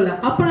കൊടുത്തിട്ടുള്ളത്.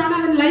 അപ്പോഴാണ്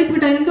അതിന് ലൈഫ്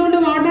കിട്ടുക. എന്തുകൊണ്ട്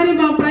ഓർഡിനറി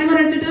പ്രൈമർ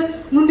അടിച്ചിട്ട്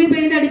മുന്തി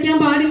പെയിന്റ് അടിക്കാൻ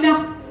പാടില്ല?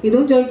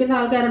 ഇതും ചോദിക്കുന്ന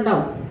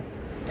ആൾക്കാരുണ്ടാവും.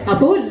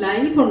 അപ്പോൾ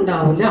ലൈഫ്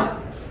ഉണ്ടാവില്ല.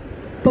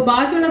 ഇപ്പൊ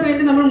ബാക്കിയുള്ള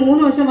പെയിന്റ് നമ്മൾ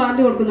 3 വർഷം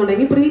വാറണ്ടി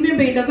കൊടുക്കുന്നുണ്ടെങ്കിൽ പ്രീമിയം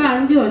പെയിന്റ് ഒക്കെ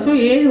 5 വർഷം,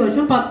 7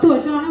 വർഷം, 10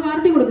 വർഷമാണ്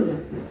വാറണ്ടി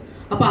കൊടുക്കുന്നത്.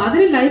 അപ്പൊ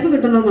അതിന് ലൈഫ്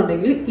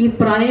കിട്ടണമെന്നുണ്ടെങ്കിൽ ഈ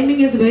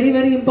priming is very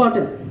very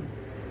important.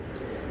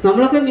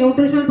 നമ്മളൊക്കെ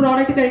ന്യൂട്രീഷണൽ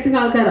പ്രോഡക്റ്റ്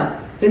കഴിക്കുന്ന ആൾക്കാരാ.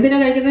 എന്തിനാ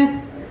കഴിക്കുന്നത്?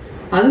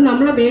 അത്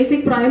നമ്മളെ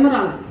ബേസിക് പ്രൈമർ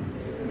ആണ്.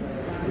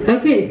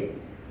 ഓക്കെ,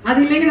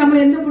 അതില്ലെങ്കിൽ നമ്മൾ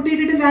എന്ത്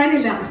പൊട്ടിയിട്ടിട്ടും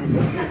കാര്യമില്ല.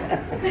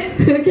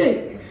 ഓക്കെ,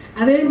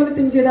 അതേപോലെ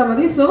തിങ്ക് ചെയ്താൽ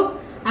മതി. സോ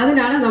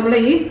അതിനാണ് നമ്മൾ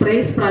ഈ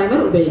പ്രൈസ് പ്രൈമർ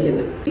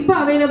ഉപയോഗിക്കുന്നത്. ഇപ്പൊ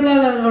അവൈലബിൾ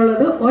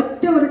ഉള്ളത്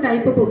ഒറ്റ ഒരു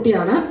ടൈപ്പ്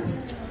പുട്ടിയാണ്,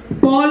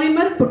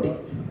 പോളിമർ പുട്ടി.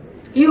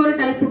 ഈ ഒരു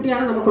ടൈപ്പ്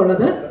പുട്ടിയാണ്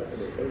നമുക്കുള്ളത്.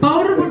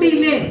 പൗഡർ പുട്ടി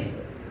ഇല്ലേ?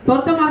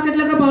 പുറത്തെ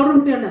മാർക്കറ്റിലൊക്കെ പൗഡർ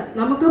പുട്ടി ഉണ്ട്,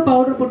 നമുക്ക്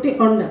പൗഡർ പുട്ടി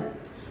ഉണ്ട്.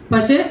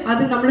 പക്ഷെ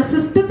അത് നമ്മുടെ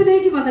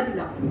സിസ്റ്റത്തിലേക്ക്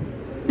വന്നിട്ടില്ല.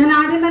 ഞാൻ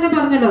ആദ്യം തന്നെ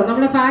പറഞ്ഞല്ലോ,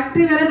 നമ്മുടെ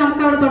ഫാക്ടറി വരെ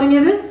നമുക്ക് അവിടെ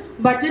തുടങ്ങിയത്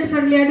ബഡ്ജറ്റ്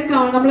ഫ്രണ്ട്ലി ആയിട്ട്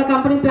നമ്മളെ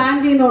കമ്പനി പ്ലാൻ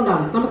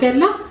ചെയ്യുന്നതുകൊണ്ടാണ്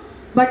നമുക്കെല്ലാം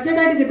ബഡ്ജറ്റ്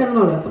ആയിട്ട്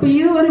കിട്ടുന്നുള്ളത്. അപ്പൊ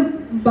ഈ ഒരു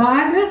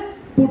ബാഗ്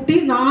പുട്ടി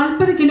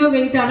 40 കിലോ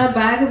വെയിറ്റ് ആണ്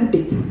ബാഗ്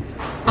പുട്ടി.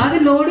 അത്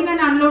ലോഡിംഗ്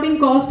ആൻഡ് അൺലോഡിംഗ്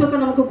കോസ്റ്റ് ഒക്കെ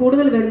നമുക്ക്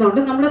കൂടുതൽ വരുന്നുണ്ട്,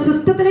 നമ്മുടെ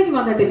സിസ്റ്റത്തിലേക്ക്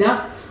വന്നിട്ടില്ല.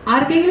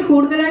 ആർക്കെങ്കിലും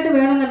കൂടുതലായിട്ട്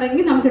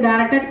വേണമെന്നുണ്ടെങ്കിൽ നമുക്ക്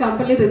ഡയറക്റ്റ് ആയിട്ട്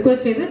കമ്പനി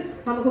റിക്വസ്റ്റ് ചെയ്ത്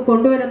നമുക്ക്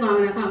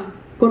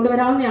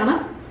കൊണ്ടുവരാവുന്നതാണ്.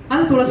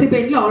 അത് തുളസി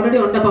പെയിന്റിൽ ഓൾറെഡി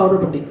ഉണ്ട് പൗഡർ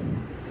പുട്ടി.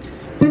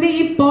 പിന്നെ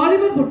ഈ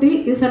polymer putty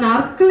is an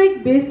ആർക്കലൈറ്റ്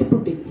based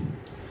putty.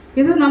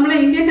 ഇത് നമ്മുടെ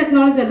ഇന്ത്യൻ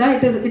ടെക്നോളജി അല്ല,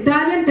 ഇറ്റ് ഈസ്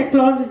ഇറ്റാലിയൻ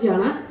ടെക്നോളജി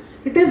ആണ്.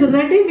 ഇറ്റ് ഈസ്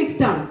റെഡി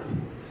മിക്സ്ഡ് ആണ്.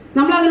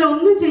 നമ്മൾ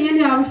അതിലൊന്നും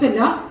ചെയ്യേണ്ട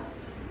ആവശ്യമില്ല.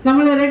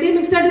 നമ്മൾ റെഡി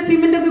മിക്സ്ഡ് ആയിട്ട്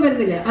സിമെന്റ് ഒക്കെ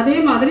വരുന്നില്ലേ,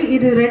 അതേമാതിരി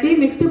ഇത് റെഡി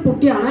മിക്സ്ഡ്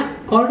പുട്ടിയാണ്,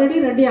 ഓൾറെഡി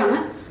റെഡിയാണ്.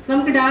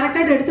 നമുക്ക് ഡയറക്റ്റ്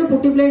ആയിട്ട് എടുത്ത്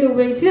പുട്ടി ബ്ലേഡ്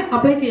ഉപയോഗിച്ച്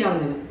അപ്ലൈ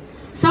ചെയ്യാവുന്നതാണ്.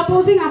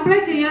 സപ്പോസിങ് അപ്ലൈ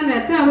ചെയ്യാൻ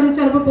നേരത്തെ അവർ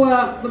ചിലപ്പോൾ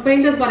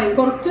പെയിന്റേഴ്സ് പറയും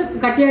കുറച്ച്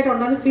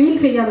കട്ടിയായിട്ടുണ്ടെന്ന് ഫീൽ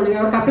ചെയ്യാൻ തുടങ്ങി,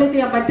 അവർക്ക് അപ്ലൈ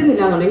ചെയ്യാൻ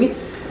പറ്റുന്നില്ല എന്നുണ്ടെങ്കിൽ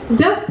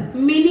ജസ്റ്റ്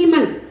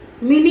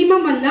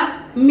മിനിമം അല്ല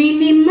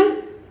മിനിമൽ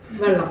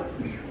വെള്ളം.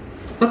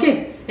 ഓക്കെ,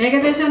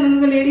 ഏകദേശം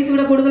നിങ്ങൾക്ക് ലേഡീസ്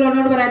ഇവിടെ കൂടുതൽ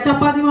ഉള്ളോട് പറയാം,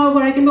 ചപ്പാത്തി മാവ്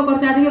കുഴയ്ക്കുമ്പോൾ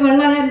കുറച്ചധികം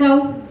വെള്ളം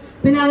എന്താവും,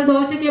 പിന്നെ അത്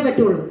ദോശയ്ക്കേ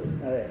പറ്റുള്ളൂ,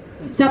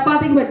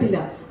 ചപ്പാത്തിക്ക് പറ്റില്ല.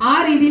 ആ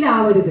രീതിയിൽ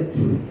ആവരുത്.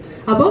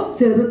 അപ്പോൾ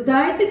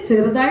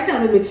ചെറുതായിട്ട്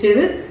അത് മിക്സ്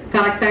ചെയ്ത്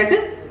കറക്റ്റായിട്ട്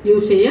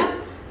യൂസ് ചെയ്യുക.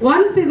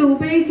 വൺസ് ഇത്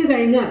ഉപയോഗിച്ച്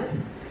കഴിഞ്ഞാൽ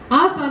ആ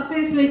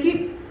സർഫേസിലേക്ക്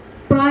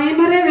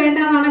പ്രൈമറേ വേണ്ട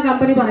എന്നാണ്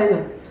കമ്പനി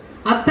പറയുന്നത്.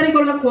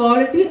 അത്രയ്ക്കുള്ള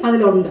ക്വാളിറ്റി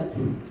അതിലുണ്ട്.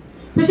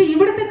 പക്ഷെ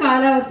ഇവിടുത്തെ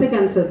കാലാവസ്ഥയ്ക്ക്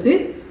അനുസരിച്ച്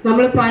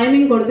നമ്മൾ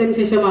പ്രൈമിങ് കൊടുത്തതിന്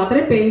ശേഷം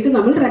മാത്രമേ പെയിന്റ്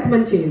നമ്മൾ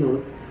റെക്കമെൻഡ് ചെയ്യുന്നുള്ളൂ.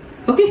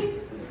 Okay,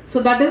 so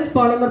that is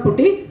polymer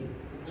putty.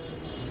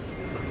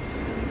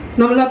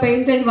 നമ്മൾ ആ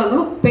പെയിന്റ് വന്നു.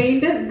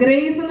 പെയിന്റ്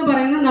ഗ്രേസ് എന്ന്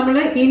പറയുന്നത്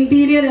നമ്മുടെ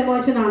ഇന്റീരിയർ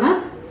എമോഷൻ ആണ്.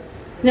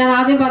 ഞാൻ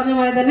ആദ്യം പറഞ്ഞ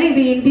പോലെ തന്നെ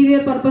ഇത്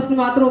ഇന്റീരിയർ പർപ്പസിന്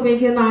മാത്രം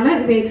ഉപയോഗിക്കുന്നതാണ്,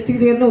 ഇത്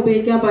എക്സ്റ്റീരിയറിന്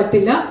ഉപയോഗിക്കാൻ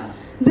പറ്റില്ല.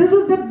 This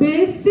is the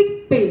basic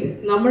paint.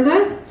 നമ്മുടെ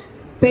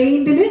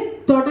പെയിന്റില്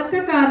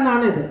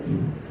തുടക്കക്കാരനാണ് ഇത്.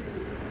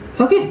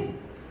 ഓക്കെ,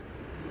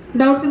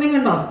 ഡൗട്ട്സ്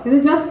എന്തെങ്കിലും ഉണ്ടോ? ഇത്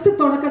ജസ്റ്റ്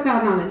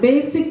തുടക്കക്കാരനാണ്,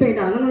 ബേസിക്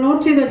പെയിന്റ് ആണ്. നിങ്ങൾ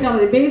നോട്ട് ചെയ്ത് വെച്ചാൽ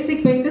മതി.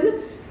 ബേസിക് പെയിന്റ്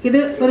ഇത്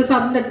ഒരു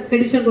സബ്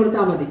എഡിഷൻ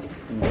കൊടുത്താൽ മതി.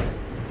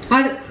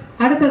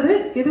 അടുത്തത്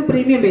ഇത്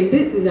പ്രീമിയം പെയിന്റ്.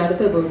 ഇതിന്റെ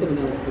അടുത്ത് പോയിട്ട്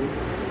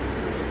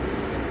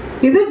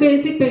ഇത്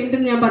ബേസിക്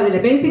പെയിന്റ് ഞാൻ പറഞ്ഞില്ല.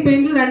 ബേസിക്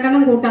പെയിന്റിൽ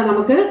രണ്ടെണ്ണം കൂട്ടാം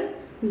നമുക്ക്,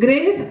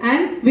 ഗ്രേസ്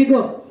ആൻഡ്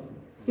വിഗോ.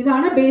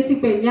 ഇതാണ്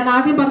ബേസിക് പെയിന്റ്. ഞാൻ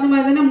ആദ്യം പറഞ്ഞ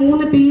മാതിരി തന്നെ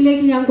 3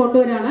 Pയിലേക്ക് ഞാൻ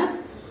കൊണ്ടുവരാണ്.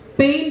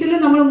 പെയിന്റിൽ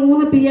നമ്മൾ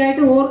 3 P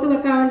ആയിട്ട് ഓർത്ത്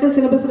വെക്കാൻ വേണ്ടി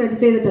സിലബസ് റെഡി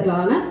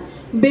ചെയ്തിട്ടുള്ളതാണ്.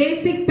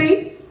 Basic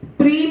paint,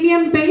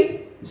 premium paint,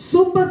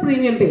 super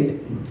premium paint.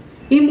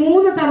 ഈ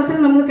 3 തരത്തിൽ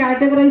നമ്മൾ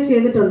കാറ്റഗറൈസ്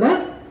ചെയ്തിട്ടുണ്ട്.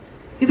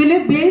 ഇതിൽ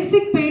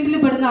ബേസിക് പെയിന്റിൽ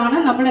പെടുന്നതാണ്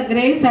നമ്മുടെ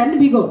ഗ്രേസ് ആൻഡ്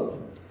വിഗോ.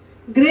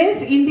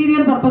 ഗ്രേസ്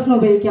ഇന്റീരിയർ പർപ്പസിന്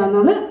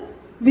ഉപയോഗിക്കാവുന്നത്,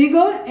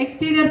 വിഗോ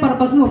എക്സ്റ്റീരിയർ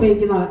പർപ്പസിന്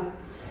ഉപയോഗിക്കുന്നതാണ്.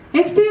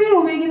 എക്സ്റ്റീരിയർ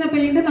ഉപയോഗിക്കുന്ന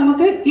പെയിന്റ്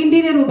നമുക്ക്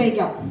ഇന്റീരിയർ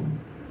ഉപയോഗിക്കാം,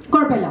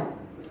 കുഴപ്പമില്ല.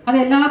 അത്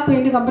എല്ലാ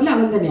പെയിന്റ് കമ്പനിലും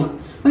അങ്ങനെ തന്നെയാണ്.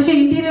 പക്ഷെ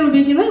ഇന്റീരിയർ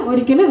ഉപയോഗിക്കുന്നത്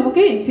ഒരിക്കലും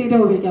നമുക്ക്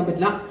എക്സ്റ്റീരിയർ ഉപയോഗിക്കാൻ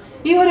പറ്റില്ല.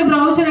 ഈ ഒരു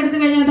ബ്രൗസർ എടുത്തു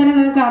കഴിഞ്ഞാൽ തന്നെ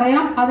നിങ്ങൾക്ക്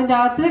അറിയാം അതിന്റെ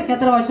അകത്ത്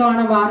എത്ര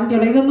വർഷമാണ് വാറന്റി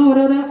ഉള്ളത്. ഇതൊന്നും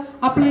ഓരോരോ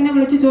അപ്ലൈനെ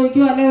വിളിച്ച്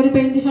ചോദിക്കുകയോ അല്ലെങ്കിൽ ഒരു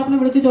പെയിന്റ് ഷോപ്പിനെ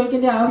വിളിച്ച്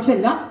ചോദിക്കേണ്ട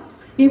ആവശ്യമില്ല.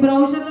 ഈ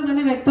ബ്രൗസറിൽ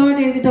തന്നെ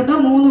വ്യക്തമായിട്ട് എഴുതിയിട്ടുണ്ട്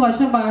 3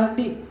 വർഷം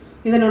വാറന്റി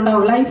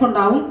ഇതിനുണ്ടാവും, ലൈഫ്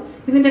ഉണ്ടാവും.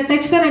 ഇതിന്റെ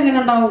ടെക്സ്ചർ എങ്ങനെ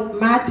ഉണ്ടാവും?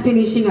 മാറ്റ്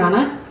ഫിനിഷിംഗ്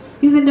ആണ്.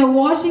 ഇതിന്റെ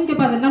വാഷിംഗ്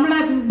കപ്പാസിറ്റി, നമ്മളെ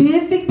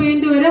ബേസിക്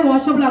പെയിന്റ് വരെ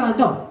വാഷബിൾ ആണ്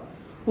കേട്ടോ.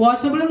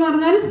 വാഷബിൾ എന്ന്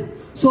പറഞ്ഞാൽ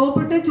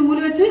സോപ്പിട്ട്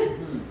ചൂല് വെച്ച്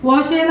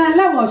വാഷ്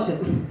ചെയ്യുന്നതല്ല വാഷ്.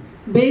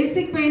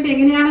 ബേസിക് പെയിന്റ്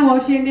എങ്ങനെയാണ്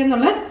വാഷ്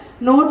ചെയ്യേണ്ടതെന്നുള്ള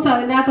നോട്ട്സ്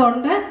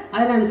അതിനകത്തുണ്ട്,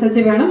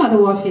 അതിനനുസരിച്ച് വേണം അത്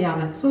വാഷ് ചെയ്യാൻ.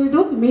 സോ ഇത്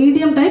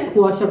മീഡിയം ടൈപ്പ്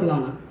വാഷബിൾ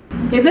ആണ്.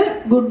 ഇത്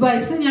ഗുഡ്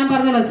വൈബ്സ് ഞാൻ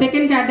പറഞ്ഞല്ലോ,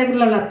 സെക്കൻഡ്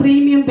കാറ്റഗറിയിലുള്ള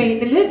പ്രീമിയം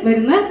പെയിന്റിൽ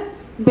വരുന്ന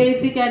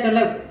ബേസിക്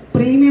ആയിട്ടുള്ള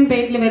പ്രീമിയം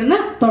പെയിന്റിൽ വരുന്ന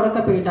തുടക്ക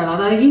പെയിന്റ് ആണ്.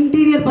 അതായത്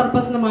ഇന്റീരിയർ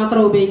പർപ്പസിന്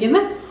മാത്രം ഉപയോഗിക്കുന്ന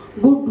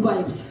ഗുഡ്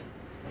വൈബ്സ്.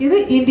 ഇത്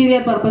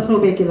ഇന്റീരിയർ പർപ്പസിന്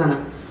ഉപയോഗിക്കുന്നതാണ്.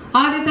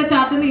 ആദ്യത്തെ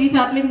ചാർട്ടിൽ ഈ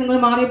ചാർട്ടിലേക്ക് നിങ്ങൾ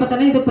മാറിയപ്പോൾ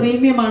തന്നെ ഇത്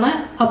പ്രീമിയം ആണ്.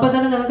 അപ്പൊ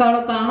തന്നെ നിങ്ങൾക്ക്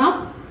അവിടെ കാണാം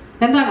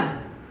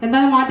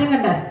എന്താണ് മാറ്റം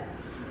കണ്ടേ?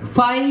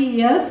 5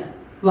 years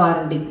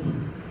വാറണ്ടി.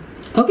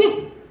 ഓക്കെ,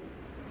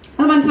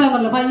 അത്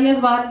മനസ്സിലാവുന്നല്ലോ, 5 years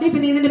വാറണ്ടി.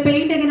 പിന്നെ ഇതിന്റെ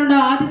പെയിന്റ് എങ്ങനെയുണ്ട്?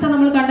 ആദ്യത്തെ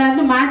നമ്മൾ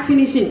കണ്ടായിരുന്നു മാറ്റ്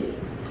ഫിനിഷിംഗ്.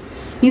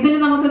 ഇതിൽ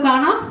നമുക്ക്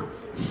കാണാം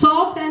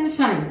സോഫ്റ്റ് ആൻഡ്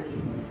ഷൈൻ.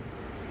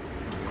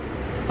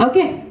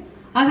 ഓക്കെ,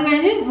 അത്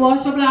കഴിഞ്ഞ്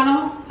വാഷബിൾ ആണോ?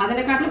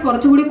 അതിനെക്കാട്ടിൽ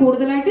കുറച്ചുകൂടി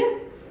കൂടുതലായിട്ട്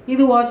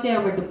ഇത് വാഷ്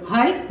ചെയ്യാൻ പറ്റും,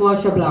 ഹൈ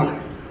വാഷബിൾ ആണ്.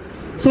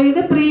 സോ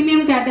ഇത്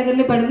പ്രീമിയം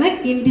കാറ്റഗറിയിൽ പെടുന്ന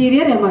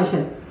ഇന്റീരിയർ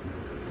എമോഷൻ.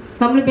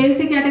 നമ്മൾ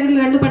ബേസിക് കാറ്റഗറിയിൽ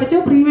 2 പഠിച്ചു,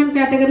 പ്രീമിയം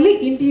കാറ്റഗറിയിൽ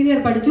ഇന്റീരിയർ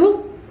പഠിച്ചു.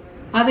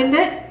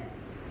 അതിന്റെ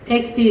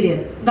എക്സ്റ്റീരിയർ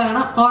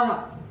ഇതാണ്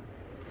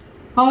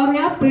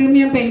ഓറിയ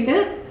പ്രീമിയം പെയിന്റ്.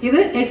 ഇത്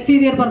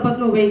എക്സ്റ്റീരിയർ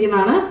പർപ്പസിന്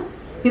ഉപയോഗിക്കുന്നതാണ്.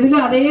 ഇതിൽ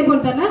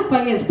അതേപോലെ തന്നെ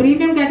 5 years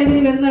പ്രീമിയം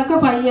കാറ്റഗറി വരുന്നതൊക്കെ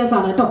 5 years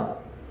ആണ് കേട്ടോ.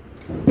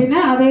 പിന്നെ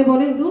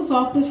അതേപോലെ ഇതും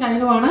സോഫ്റ്റ്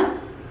ഷൈനുമാണ്.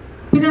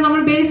 പിന്നെ നമ്മൾ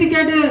ബേസിക്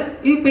ആയിട്ട്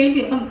ഈ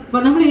പെയിന്റ്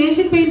നമ്മൾ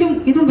ഏഷ്യൻ പെയിന്റും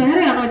ഇതും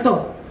വേറെയാണ് കേട്ടോ.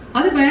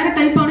 അത് വേറെ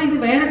ടൈപ്പാണ്, ഇത്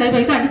വേറെ ടൈപ്പ്.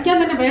 ഇത് അടിക്കാൻ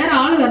തന്നെ വേറെ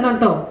ആള് വരണം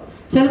കേട്ടോ.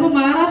 ചിലപ്പോൾ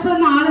മഹാരാഷ്ട്ര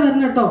എന്ന ആള്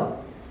വരണം കേട്ടോ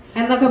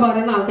എന്നൊക്കെ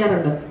പറയുന്ന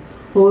ആൾക്കാരുണ്ട്.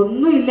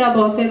 ഒന്നുമില്ല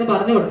ബോസ് എന്ന്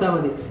പറഞ്ഞു കൊടുത്താൽ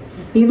മതി.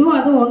 ഇതും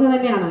അതും ഒന്ന്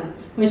തന്നെയാണ്.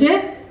 പക്ഷെ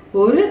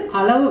ഒരു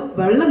അളവ്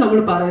വെള്ളം നമ്മൾ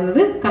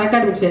പറയുന്നത്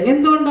കറക്റ്റായിട്ട് മിക്സ് ചെയ്യാം.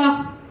 എന്തുകൊണ്ടാ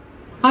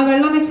ആ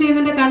വെള്ളം മിക്സ്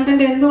ചെയ്യുന്നതിന്റെ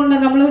കണ്ടന്റ്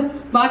എന്തുകൊണ്ടാണ് നമ്മൾ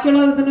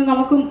ബാക്കിയുള്ളതിന്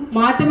നമുക്ക്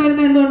മാറ്റം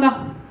വരുന്നത്? എന്തുകൊണ്ടാ?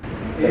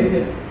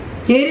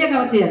 ഏരിയ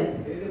കവർ ചെയ്യാൻ.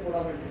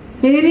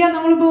 ഏരിയ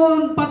നമ്മളിപ്പോ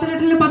 10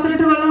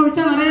 ലിറ്റർ വെള്ളം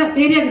ഒഴിച്ചാൽ നിറയെ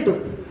ഏരിയ കിട്ടും.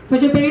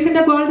 പക്ഷെ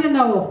പെയിന്റിന്റെ ക്വാളിറ്റി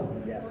ഉണ്ടാവോ?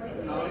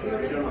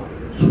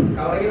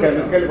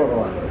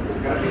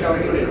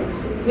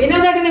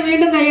 വിനോദേട്ടന്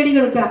വീണ്ടും കൈയടി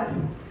കൊടുക്കുക.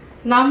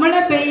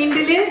 നമ്മുടെ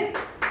പെയിന്റില്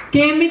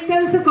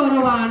കെമിക്കൽസ്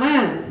കുറവാണ്.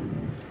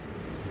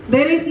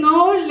 There is no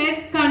lead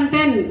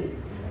content,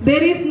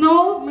 there is no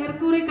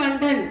mercury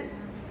content,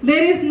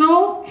 there is no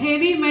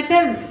heavy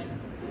metals.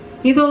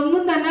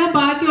 ഇതൊന്നും തന്നെ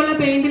ബാക്കിയുള്ള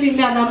പെയിന്റിൽ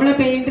ഇല്ല. നമ്മുടെ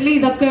പെയിന്റിൽ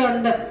ഇതൊക്കെ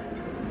ഉണ്ട്.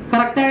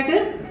 കറക്റ്റായിട്ട്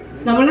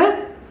നമ്മള്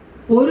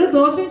ഒരു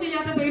ദോഷവും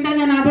ചെയ്യാത്ത പെയിന്റാണ്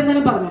ഞാൻ ആദ്യം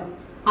തന്നെ പറഞ്ഞു.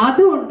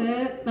 അതുകൊണ്ട്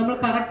നമ്മൾ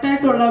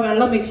കറക്റ്റായിട്ടുള്ള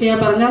വെള്ളം മിക്സ് ചെയ്യാൻ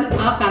പറഞ്ഞാൽ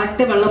ആ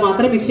കറക്റ്റ് വെള്ളം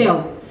മാത്രമേ മിക്സ്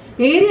ചെയ്യാവൂ.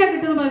 ഏരിയ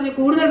കിട്ടുമെന്ന് പറഞ്ഞ്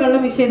കൂടുതൽ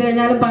വെള്ളം മിക്സ് ചെയ്ത്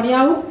കഴിഞ്ഞാലും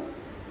പണിയാവും.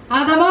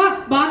 അഥവാ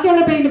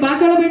ബാക്കിയുള്ള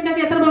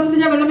പെയിന്റൊക്കെ എത്ര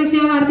പെർസെന്റേജ് വെള്ളം മിക്സ്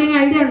ചെയ്യാൻ ആർക്കെങ്കിലും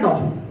ഐഡിയ ഉണ്ടോ?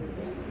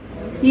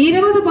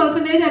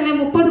 20%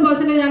 അല്ലെങ്കിൽ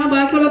 30% ആണ്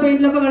ബാക്കിയുള്ള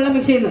പെയിന്റിലൊക്കെ വെള്ളം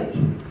മിക്സ് ചെയ്യുന്നത്.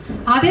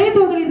 അതേ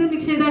തോതിൽ ഇത്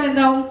മിക്സ് ചെയ്താൽ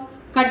എന്താവും?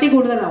 കട്ടി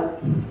കൂടുതലാവും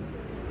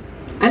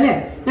അല്ലേ?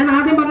 ഞാൻ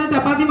ആദ്യം പറഞ്ഞ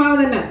ചപ്പാത്തി മാവ്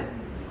തന്നെ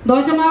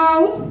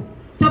ദോശമാവും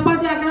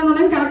ചപ്പാത്തി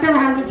ആക്കണമെന്നുണ്ടെങ്കിൽ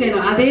കറക്റ്റായിട്ട് ഹാൻഡിൽ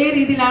ചെയ്യണം. അതേ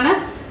രീതിയിലാണ്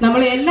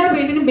നമ്മൾ എല്ലാ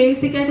പെയിന്റിനും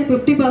ബേസിക് ആയിട്ട്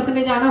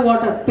 50% ആണ്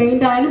വാട്ടർ.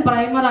 പെയിന്റ് ആയാലും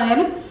പ്രൈമർ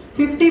ആയാലും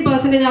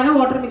 50% ആണ്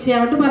വാട്ടർ മിക്സ്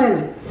ചെയ്യാൻ വേണ്ടി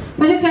പറയുന്നത്.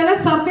 പക്ഷെ ചില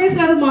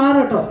സർഫേസിൽ അത് മാറും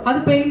കേട്ടോ. അത്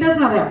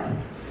പെയിന്റേഴ്സിന് അറിയാം.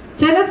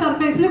 ചില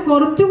സർഫേസിൽ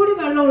കുറച്ചുകൂടി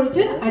വെള്ളം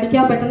ഒഴിച്ച്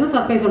അടിക്കാൻ പറ്റുന്ന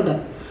സർഫേസ് ഉണ്ട്.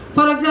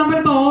 ഫോർ എക്സാമ്പിൾ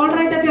ഇപ്പൊ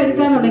ഓൾറൈറ്റ് ഒക്കെ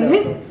എടുക്കാന്നുണ്ടെങ്കിൽ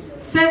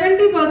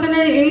 70%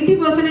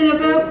 80%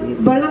 ഒക്കെ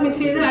വെള്ളം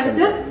മിക്സ് ചെയ്ത്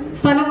അടിച്ച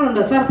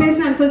സ്ഥലങ്ങളുണ്ട്.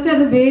 സർഫേസിനനുസരിച്ച്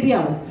അത് വേരി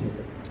ആവും.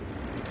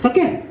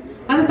 ഓക്കെ,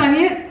 അത്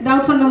തനിയെ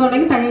ഡൗട്ട്സ്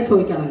ഉണ്ടെന്നുണ്ടെങ്കിൽ തനിയെ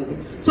ചോദിക്കാം നമുക്ക്.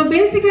 സോ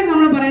ബേസിക്കായിട്ട്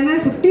നമ്മൾ പറയുന്നത്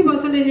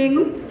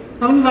 50%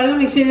 നമ്മൾ വെള്ളം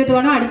മിക്സ് ചെയ്തിട്ട്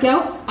വേണം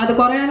അടിക്കാവും. അത്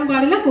കുറയാനും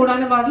പാടില്ല,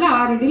 കൂടാനും പാടില്ല. ആ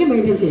രീതിയിൽ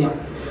മെയിൻറ്റെയിൻ ചെയ്യാം.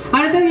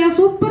 അടുത്തത് ഞാൻ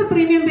സൂപ്പർ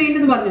പ്രീമിയം പെയിന്റ്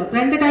എന്ന് പറഞ്ഞു.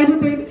 2 ടൈപ്പ്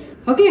പെയിന്റ്.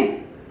 ഓക്കെ,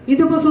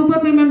 ഇതിപ്പോ സൂപ്പർ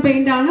പ്രീമിയം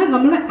പെയിന്റ് ആണ്.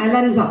 നമ്മൾ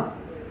അലൻസ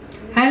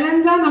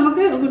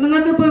നമുക്ക്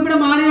നിങ്ങൾക്ക് ഇപ്പൊ ഇവിടെ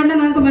മാറിയുണ്ട്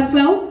നിങ്ങൾക്ക്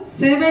മനസ്സിലാവും.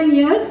 7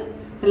 years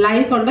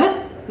ലൈഫ് ഉണ്ട്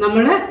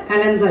നമ്മുടെ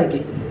അലൻസയ്ക്ക്.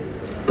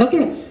 ഓക്കെ,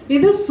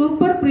 ഇത്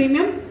സൂപ്പർ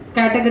പ്രീമിയം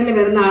കാറ്റഗറിയിൽ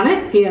വരുന്നതാണ്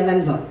ഈ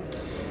അലൻസ.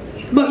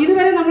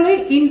 ഇതുവരെ നമ്മൾ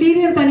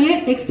ഇന്റീരിയർ തനിയെ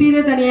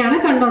എക്സ്റ്റീരിയർ തനിയാണ്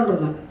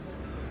കണ്ടോണ്ടിരുന്നത്.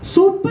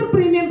 സൂപ്പർ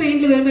പ്രീമിയം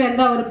പെയിന്റിൽ വരുമ്പോൾ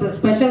എന്താ ഒരു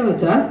സ്പെഷ്യൽ എന്ന്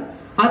വെച്ചാൽ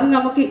അത്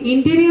നമുക്ക്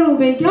ഇന്റീരിയർ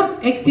ഉപയോഗിക്കാം,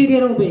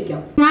 എക്സ്റ്റീരിയർ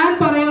ഉപയോഗിക്കാം. ഞാൻ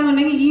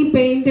പറയാന്നുണ്ടെങ്കിൽ ഈ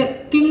paint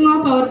king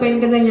of our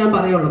paint എന്ന് ഞാൻ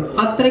പറയുള്ളൂ.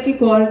 അത്രയ്ക്ക്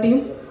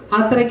ക്വാളിറ്റിയും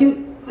അത്രയ്ക്കും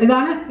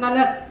ഇതാണ് നല്ല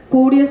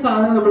കൂടിയ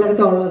സാധനം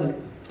നമ്മളെടുത്ത് ഉള്ളത്.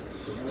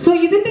 സോ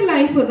ഇതിന്റെ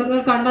ലൈഫ് നിങ്ങൾ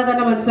കണ്ടാൽ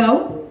തന്നെ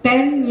മനസ്സിലാവും.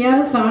 10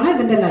 years ആണ്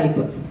ഇതിന്റെ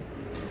ലൈഫ്.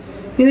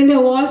 ഇതിന്റെ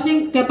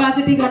വാഷിംഗ്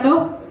കപ്പാസിറ്റി കണ്ടോ?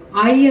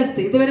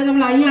 ഹൈയസ്റ്റ്. ഇതുവരെ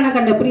നമ്മൾ ഐ ആണ്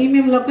കണ്ടത്.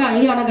 പ്രീമിയമിലൊക്കെ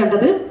ഐ ആണ്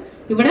കണ്ടത്.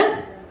 ഇവിടെ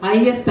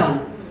ഹൈയസ്റ്റ് ആണ്.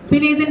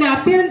 പിന്നെ ഇതിന്റെ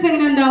അപ്പിയറൻസ്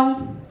എങ്ങനെ ഉണ്ടാവും?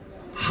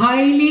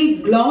 ഹൈലി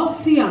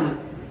ഗ്ലോസി ആണ്.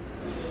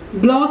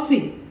 ഗ്ലോസി,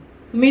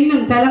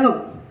 മിന്നും തിളങ്ങും,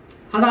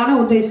 അതാണ്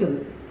ഉദ്ദേശിച്ചത്.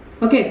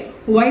 ഓക്കെ,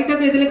 വൈറ്റ്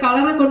ഒക്കെ ഇതിൽ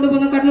കളർ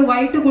കൊണ്ടുപോകുന്നതിനെക്കാട്ടിലും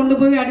വൈറ്റ്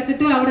കൊണ്ടുപോയി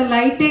അടിച്ചിട്ട് അവിടെ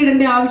ലൈറ്റ്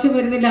ഇടേണ്ട ആവശ്യം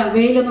വരുന്നില്ല,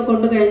 വെയിലൊന്ന്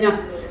കൊണ്ടു കഴിഞ്ഞാൽ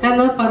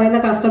എന്ന് പറയുന്ന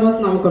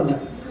കസ്റ്റമേഴ്സ് നമുക്കുണ്ട്.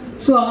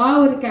 സോ ആ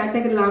ഒരു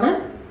കാറ്റഗറിയിലാണ്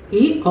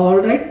ഈ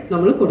ഓൾറൈറ്റ്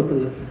നമ്മൾ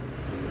കൊടുക്കുന്നത്.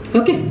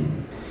 ഓക്കെ,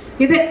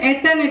 ഇത്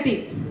എറ്റർണിറ്റി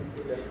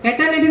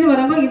എന്ന്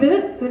പറയുമ്പോൾ ഇത്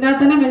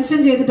ഇതിനകത്ത് തന്നെ മെൻഷൻ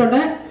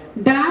ചെയ്തിട്ടുണ്ട്.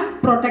 ഡാം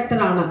പ്രൊട്ടക്ടർ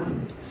ആണ്.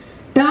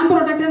 ഡാം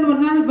പ്രൊട്ടക്ടർ എന്ന്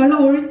പറഞ്ഞാൽ വെള്ളം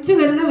ഒഴിച്ചു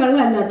വരുന്ന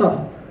വെള്ളമല്ല കേട്ടോ.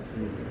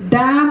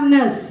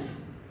 ഡാംനെസ്,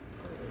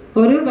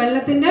 ഒരു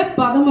വെള്ളത്തിന്റെ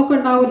പദമൊക്കെ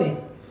ഉണ്ടാവൂലേ,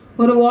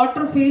 ഒരു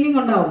വാട്ടർ ഫീലിംഗ്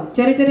ഉണ്ടാവും,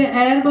 ചെറിയ ചെറിയ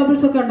എയർ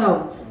ബബിൾസ് ഒക്കെ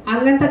ഉണ്ടാവും.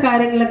 അങ്ങനത്തെ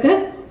കാര്യങ്ങളൊക്കെ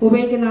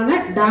ഉപയോഗിക്കുന്നതാണ്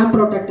ഡാം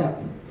പ്രൊട്ടക്ടർ.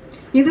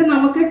 ഇത്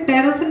നമുക്ക്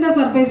ടെറസിന്റെ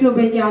സർഫേസിൽ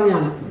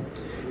ഉപയോഗിക്കാവുന്നതാണ്.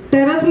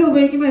 ടെറസിൽ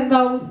ഉപയോഗിക്കുമ്പോൾ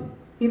എന്താവും?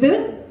 ഇത്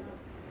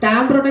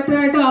ഡാം പ്രൊട്ടക്ടർ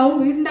ആയിട്ട് ആവും.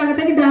 വീടിന്റെ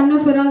അകത്തേക്ക്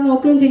ഡാംനെസ് വരാതെ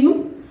നോക്കുകയും ചെയ്യും.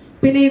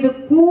 പിന്നെ ഇത്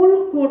കൂൾ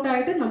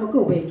കോട്ടായിട്ട് നമുക്ക്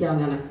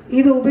ഉപയോഗിക്കാവുന്നതാണ്.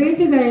 ഇത്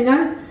ഉപയോഗിച്ച്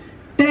കഴിഞ്ഞാൽ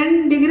 10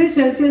 degree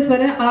Celsius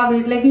വരെ ആ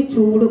വീട്ടിലേക്ക്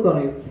ചൂട്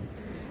കുറയും.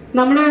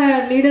 നമ്മുടെ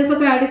ലീഡേഴ്സ്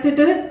ഒക്കെ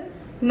അടിച്ചിട്ട്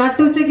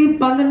നട്ടുച്ചയ്ക്ക്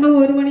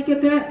 12-1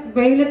 മണിക്കൊക്കെ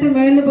വെയിലത്ത്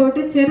മേളിൽ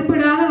പോയിട്ട്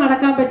ചെരുപ്പിടാതെ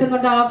നടക്കാൻ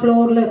പറ്റുന്നുണ്ട് ആ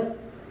ഫ്ലോറിൽ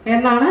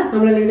എന്നാണ്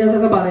നമ്മൾ ലീഡേഴ്സ്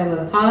ഒക്കെ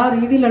പറയുന്നത്. ആ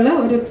രീതിയിലുള്ള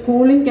ഒരു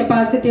കൂളിംഗ്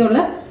കപ്പാസിറ്റി ഉള്ള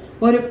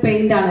ഒരു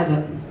പെയിന്റ് ആണിത്.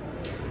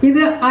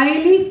 ഇത്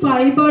ഹൈലി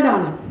ഫൈബേർഡ്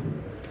ആണ്.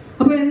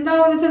 അപ്പൊ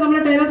എന്താണെന്ന് വെച്ചാൽ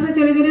നമ്മുടെ ടെറസിൽ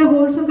ചെറിയ ചെറിയ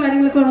ഹോൾസും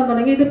കാര്യങ്ങളൊക്കെ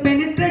ഉണ്ടെന്നുണ്ടെങ്കിൽ ഇത്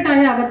പെനിട്രേറ്റ്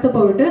ആയി അകത്ത്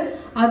പോയിട്ട്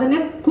അതിനെ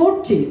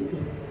കോട്ട് ചെയ്യും.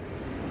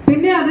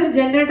 പിന്നെ അത്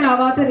ജനറേറ്റ്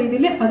ആവാത്ത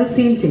രീതിയിൽ അത്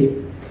സീൽ ചെയ്യും.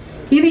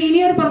 ഇത്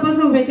ഇനിയൊരു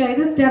പർപ്പസിന് ഉപയോഗിക്കാം.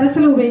 ഇത്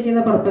ടെറസിൽ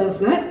ഉപയോഗിക്കുന്ന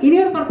പർപ്പസിന്.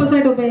 ഇനിയൊരു പർപ്പസ്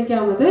ആയിട്ട്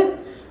ഉപയോഗിക്കാവുന്നത്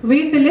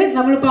വീട്ടില്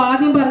നമ്മളിപ്പോ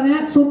ആദ്യം പറഞ്ഞ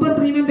സൂപ്പർ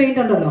പ്രീമിയം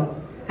പെയിന്റ് ഉണ്ടല്ലോ,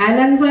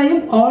 അലൻസയും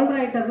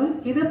ഓൾറൈറ്ററും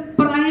ഇത്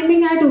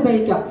പ്രൈമിംഗ് ആയിട്ട്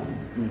ഉപയോഗിക്കാം.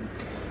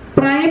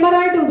 പ്രൈമർ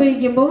ആയിട്ട്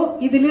ഉപയോഗിക്കുമ്പോൾ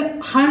ഇതിൽ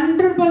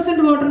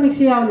 100% വാട്ടർ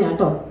മിക്സ് ചെയ്യാവുന്ന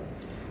കേട്ടോ.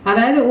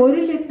 അതായത് 1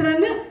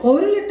 ലിറ്ററിന്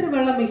 1 ലിറ്റർ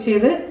വെള്ളം മിക്സ്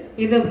ചെയ്ത്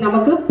ഇത്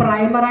നമുക്ക്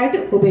പ്രൈമറായിട്ട്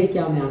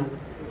ഉപയോഗിക്കാവുന്നതാണ്.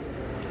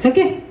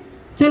 ഓക്കെ,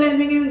 ചില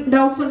എന്തെങ്കിലും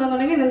ഡൗട്ട്സ്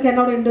ഉണ്ടെന്നുണ്ടെങ്കിൽ നിങ്ങൾക്ക്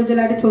എന്നോട് ഇൻഡിവിജ്വൽ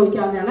ആയിട്ട്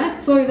ചോദിക്കാവുന്നതാണ്.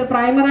 സോ ഇത്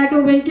പ്രൈമറായിട്ട്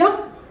ഉപയോഗിക്കാം,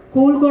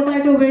 കൂൾ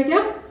കോട്ടായിട്ട്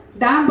ഉപയോഗിക്കാം,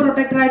 ഡാം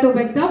പ്രൊട്ടക്ടർ ആയിട്ട്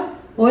ഉപയോഗിക്കാം.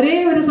 ഒരേ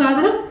ഒരു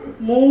സാധനം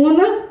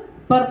 3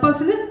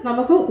 പർപ്പസിന്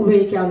നമുക്ക്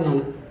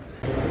ഉപയോഗിക്കാവുന്നതാണ്.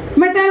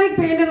 മെറ്റാലിക്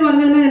പെയിന്റ് എന്ന്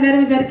പറഞ്ഞു കഴിഞ്ഞാൽ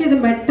എല്ലാവരും വിചാരിക്കും ഇത്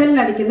മെറ്റലിൽ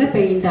അടിക്കുന്ന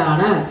പെയിന്റ്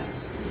ആണ്.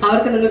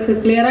 അവർക്ക് നിങ്ങൾക്ക്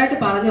ക്ലിയർ ആയിട്ട്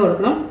പറഞ്ഞു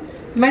കൊടുക്കണം.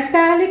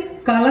 മെറ്റാലിക്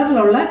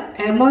കളറിലുള്ള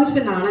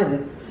എമോഷൻ ആണ് ഇത്.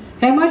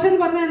 എമോഷൻ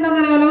എന്ന് പറഞ്ഞാൽ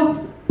എന്താണെന്ന് അറിയാമല്ലോ,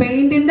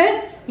 പെയിന്റിന്റെ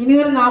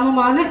ഇനിയൊരു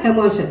നാമമാണ്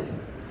എമോഷൻ.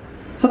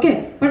 ഓക്കെ,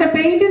 പക്ഷെ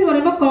പെയിന്റ് എന്ന്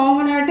പറയുമ്പോൾ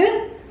കോമൺ ആയിട്ട്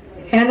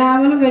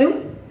എനാമലും വരും,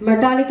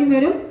 മെറ്റാലിക്കും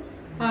വരും,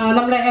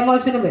 നമ്മുടെ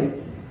എമോഷനും വരും.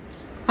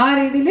 ആ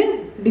രീതിയിൽ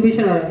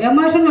ഡിവിഷൻ വരും.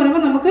 എമോഷൻ എന്ന്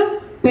പറയുമ്പോൾ നമുക്ക്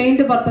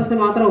പെയിന്റ് പർപ്പസിന്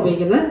മാത്രം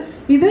ഉപയോഗിക്കുന്നത്.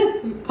 ഇത്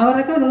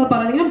അവരൊക്കെ നിങ്ങൾ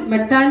പറഞ്ഞാൽ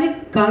മെറ്റാലിക്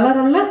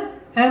കളറുള്ള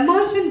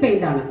എമോഷൻ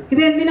പെയിന്റ് ആണ്.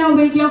 ഇത് എന്തിനാ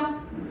ഉപയോഗിക്കാം?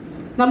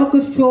 നമുക്ക്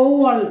ഷോ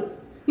വാൾ,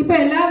 ഇപ്പൊ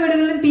എല്ലാ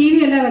വീടുകളിലും TV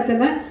അല്ല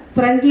വെക്കുന്നത്,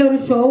 ഫ്രണ്ടിൽ ഒരു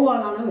ഷോ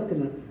വാളാണ്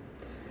വെക്കുന്നത്.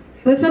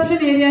 റിസപ്ഷൻ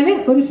ഏരിയയിൽ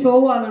ഒരു ഷോ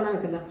വാളാണ്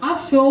വെക്കുന്നത്. ആ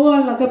ഷോ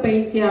വാളിനൊക്കെ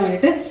പെയിന്റ് ചെയ്യാൻ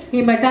വേണ്ടിയിട്ട്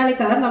ഈ മെറ്റാലിക്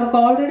കളർ നമുക്ക്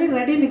ഓൾറെഡി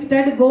റെഡി മിക്സ്ഡ്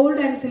ആയിട്ട്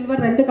ഗോൾഡ് ആൻഡ് സിൽവർ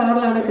 2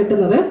 കളറിലാണ്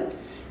കിട്ടുന്നത്.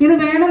 ഇത്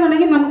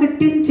വേണമെന്നുണ്ടെങ്കിൽ നമുക്ക്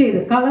ടിൻ ചെയ്ത്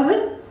കളറ്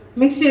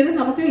മിക്സ് ചെയ്ത്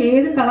നമുക്ക്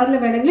ഏത് കളറിൽ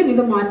വേണമെങ്കിലും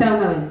ഇത്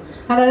മാറ്റാവുന്നതാണ്.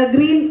 അതായത്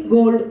ഗ്രീൻ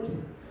ഗോൾഡ്,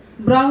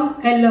 ബ്രൗൺ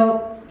യെല്ലോ,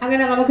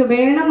 അങ്ങനെ നമുക്ക്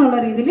വേണമെന്നുള്ള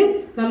രീതിയിൽ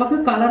നമുക്ക്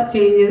കളർ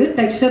ചേഞ്ച് ചെയ്ത്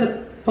ടെക്സ്ചർ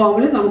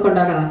ഫോമിൽ നമുക്ക്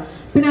ഉണ്ടാക്കാം.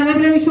 പിന്നെ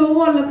അതേപോലെ ഈ ഷോ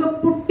വാളിലൊക്കെ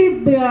പുട്ടി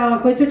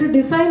വെച്ചിട്ട്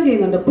ഡിസൈൻ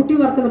ചെയ്യുന്നുണ്ട്. പുട്ടി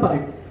വർക്ക് എന്ന്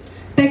പറയും,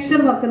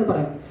 ടെക്സ്ചർ വർക്ക് എന്ന്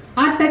പറയും.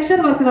 ആ ടെക്സ്ചർ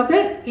വർക്കിനൊക്കെ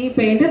ഈ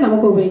പെയിന്റ്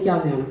നമുക്ക്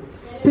ഉപയോഗിക്കാവുന്നതാണ്.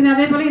 പിന്നെ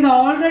അതേപോലെ ഇത്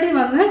ഓൾറെഡി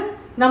വന്ന്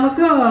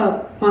നമുക്ക്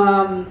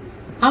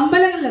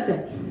അമ്പലങ്ങളിലൊക്കെ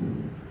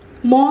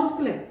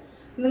മോസ്കില്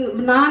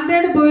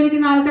നാന്ദേഡ്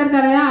പോയിരിക്കുന്ന ആൾക്കാർക്ക്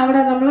അറിയാം, അവിടെ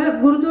നമ്മൾ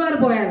ഗുരുദ്വാര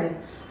പോയായിരുന്നു.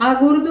 ആ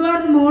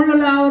ഗുരുദ്വാറിന്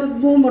മുകളിലുള്ള ആ ഒരു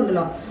ബൂം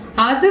ഉണ്ടല്ലോ,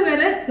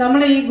 അതുവരെ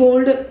നമ്മൾ ഈ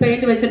ഗോൾഡ്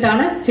പെയിന്റ്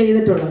വെച്ചിട്ടാണ്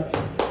ചെയ്തിട്ടുള്ളത്.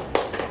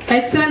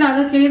 എക്സാൻഡ്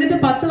അത് ചെയ്തിട്ട്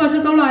 10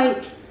 വർഷത്തോളം ആയി,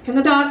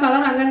 എന്നിട്ട് ആ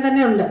കളർ അങ്ങനെ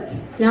തന്നെ ഉണ്ട്.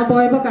 ഞാൻ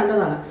പോയപ്പോൾ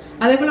കണ്ടതാണ്.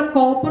 അതേപോലെ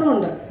കോപ്പറും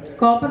ഉണ്ട്.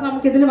 കോപ്പർ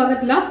നമുക്ക് ഇതിൽ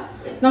വന്നിട്ടില്ല.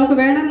 നമുക്ക്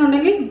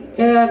വേണമെന്നുണ്ടെങ്കിൽ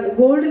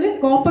ഗോൾഡിൽ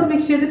കോപ്പർ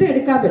മിക്സ് ചെയ്തിട്ട്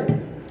എടുക്കാൻ പറ്റും,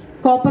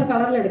 കോപ്പർ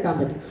കളറിൽ എടുക്കാൻ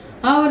പറ്റും.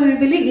 ആ ഒരു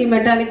രീതിയിൽ ഈ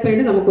മെറ്റാലിക്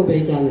പെയിന്റ് നമുക്ക്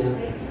ഉപയോഗിക്കാവുന്നതാണ്.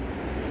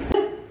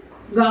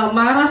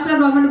 മഹാരാഷ്ട്ര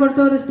ഗവൺമെന്റ്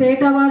കൊടുത്ത ഒരു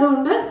സ്റ്റേറ്റ് അവാർഡും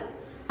ഉണ്ട്.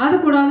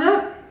 അതുകൂടാതെ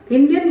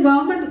ഇന്ത്യൻ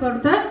ഗവൺമെന്റ്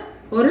കൊടുത്ത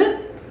ഒരു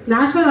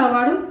നാഷണൽ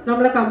അവാർഡും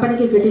നമ്മളെ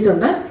കമ്പനിക്ക്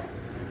കിട്ടിയിട്ടുണ്ട്.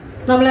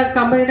 നമ്മളെ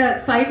കമ്പനിയുടെ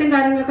സൈറ്റും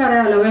കാര്യങ്ങളൊക്കെ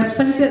അറിയാമല്ലോ.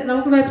 വെബ്സൈറ്റ്,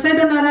 നമുക്ക്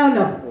വെബ്സൈറ്റ് ഉണ്ട്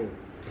അറിയാമല്ലോ.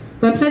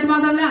 വെബ്സൈറ്റ്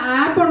മാത്രമല്ല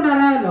ആപ്പ് ഉണ്ട്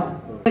അറിയാമല്ലോ.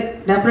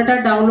 ഡെഫിനറ്റ്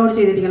ആയിട്ട് ഡൗൺലോഡ്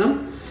ചെയ്തിരിക്കണം.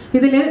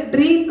 ഇതിൽ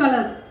ഡ്രീം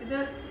കളേഴ്സ്, ഇത്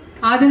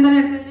ആദ്യം തന്നെ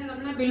എടുത്തു കഴിഞ്ഞാൽ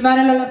നമ്മുടെ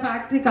ബിൽവാരയിലുള്ള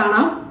ഫാക്ടറി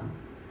കാണാം.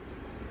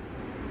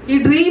 ഈ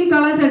ഡ്രീം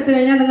കളേഴ്സ് എടുത്തു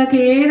കഴിഞ്ഞാൽ നിങ്ങൾക്ക്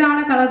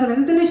ഏതാണ് കളേഴ്സ്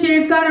ഉള്ളത്. ഇതിന്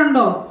ഷെയ്ഡ് കാർഡ്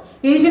ഉണ്ടോ?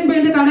 ഏഷ്യൻ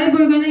പെയിന്റ് കടയിൽ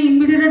പോയി കഴിഞ്ഞാൽ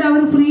ഇമ്മീഡിയറ്റ്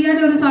അവർ ഫ്രീ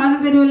ആയിട്ട് ഒരു സാധനം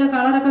തരുമല്ലോ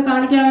കളറൊക്കെ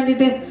കാണിക്കാൻ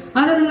വേണ്ടിയിട്ട്.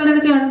 അത് നിങ്ങളുടെ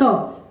അടുത്ത് ഉണ്ടോ?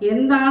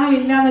 എന്താണോ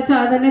ഇല്ലാന്ന് വെച്ചാൽ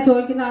അത് തന്നെ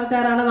ചോദിക്കുന്ന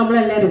ആൾക്കാരാണ്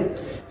നമ്മളെല്ലാവരും.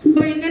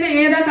 അപ്പൊ ഇങ്ങനെ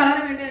ഏതാ കളർ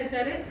വേണ്ടത്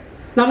വെച്ചാൽ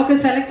നമുക്ക്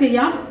സെലക്ട്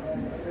ചെയ്യാം.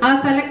 ആ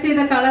സെലക്ട്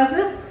ചെയ്ത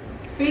കളേഴ്സ്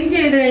പിൻ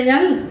ചെയ്ത്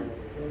കഴിഞ്ഞാൽ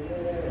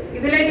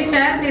ഇതിലേക്ക്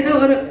ഷെയർ ചെയ്ത്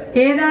ഒരു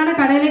ഏതാണ്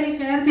കടയിലേക്ക്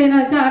ഷെയർ ചെയ്യുന്ന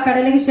വെച്ചാൽ ആ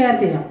കടയിലേക്ക് ഷെയർ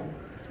ചെയ്യാം.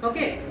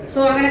 ഓക്കെ, സോ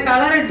അങ്ങനെ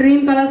കളർ ഡ്രീം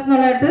കളേഴ്സ്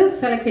എന്നുള്ളത്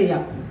സെലക്ട്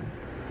ചെയ്യാം.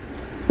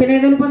 പിന്നെ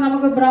ഇതിലിപ്പോ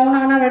നമുക്ക് ബ്രൗൺ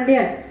ആണ്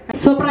വേണ്ടിയത്.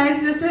 സോ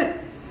പ്രൈസ് ലിസ്റ്റ്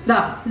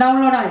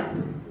ഡൗൺലോഡ് ആയി.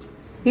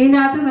 ഇതിന്റെ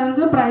അകത്ത്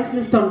നിങ്ങൾക്ക് പ്രൈസ്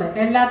ലിസ്റ്റ് ഉണ്ട്,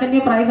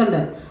 എല്ലാത്തിന്റെയും പ്രൈസ്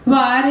ഉണ്ട്. അപ്പൊ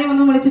ആരെയും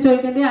ഒന്നും വിളിച്ച്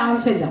ചോദിക്കേണ്ട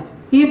ആവശ്യമില്ല.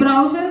 ഈ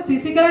ബ്രൗഷർ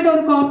ഫിസിക്കലായിട്ട്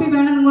ഒരു കോപ്പി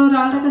വേണം നിങ്ങൾ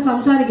ഒരാളുടെ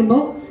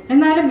സംസാരിക്കുമ്പോൾ.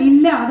 എന്നാലും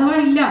ഇല്ല, അഥവാ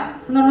ഇല്ല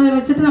എന്നുള്ളത്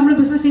വെച്ചിട്ട് നമ്മൾ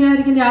ബിസിനസ്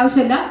ചെയ്യാതിരിക്കേണ്ട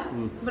ആവശ്യമില്ല.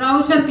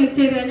 ബ്രൗഷർ ക്ലിക്ക്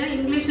ചെയ്ത് കഴിഞ്ഞാൽ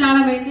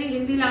ഇംഗ്ലീഷിലാണോ വേണ്ടി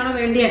ഹിന്ദിയിലാണോ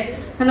വേണ്ടിയത്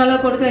എന്നുള്ളത്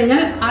കൊടുത്തു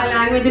കഴിഞ്ഞാൽ ആ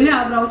ലാംഗ്വേജിൽ ആ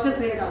ബ്രൗഷർ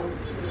ക്രിയേറ്റ് ആവും.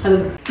 അത്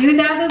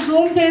ഇതിന്റെ അകത്ത്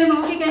സൂം ചെയ്ത്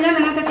നോക്കിക്കഴിഞ്ഞാൽ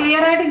നിങ്ങൾക്ക്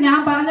ക്ലിയർ ആയിട്ട് ഞാൻ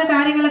പറഞ്ഞ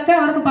കാര്യങ്ങളൊക്കെ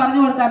അവർക്ക്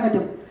പറഞ്ഞു കൊടുക്കാൻ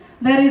പറ്റും.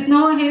 There is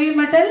no heavy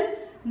metal,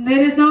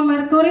 there is no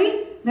mercury,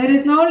 there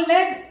is no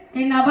lead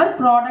in our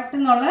product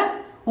എന്നുള്ള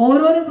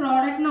ഓരോരോ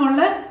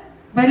പ്രോഡക്റ്റിനുള്ള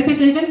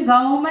വെരിഫിക്കേഷൻ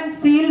ഗവൺമെന്റ്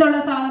സീൽഡ് ഉള്ള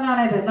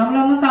സാധനമാണ് ഇത്.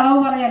 നമ്മളൊന്നും കളവ്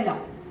പറയല്ല.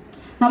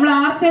 നമ്മൾ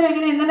RCM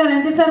എങ്ങനെ ഇന്നലെ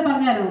രഞ്ജിത് സാർ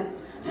പറഞ്ഞായിരുന്നു,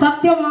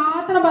 സത്യം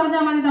മാത്രം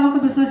പറഞ്ഞാൽ മതി നമുക്ക്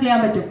ബിസിനസ് ചെയ്യാൻ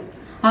പറ്റും.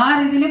 ആ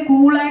രീതിയിൽ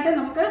കൂളായിട്ട്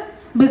നമുക്ക്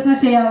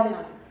ബിസിനസ്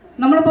ചെയ്യാവുന്നതാണ്.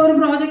 നമ്മളിപ്പോൾ ഒരു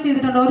പ്രോജക്റ്റ്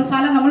ചെയ്തിട്ടുണ്ട്, ഒരു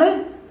സ്ഥലം നമ്മൾ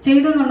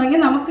ചെയ്തെന്നുണ്ടെങ്കിൽ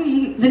നമുക്ക് ഈ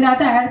ഇതിൻ്റെ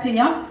അകത്ത് ആഡ്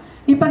ചെയ്യാം.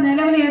 ഇപ്പൊ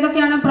നിലവിൽ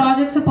ഏതൊക്കെയാണ്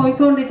പ്രോജക്ട്സ്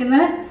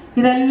പോയിക്കൊണ്ടിരിക്കുന്നത്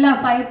ഇതെല്ലാം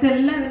സൈറ്റ്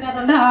എല്ലാം ഇതിൻ്റെ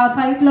അകത്തുണ്ട്. ആ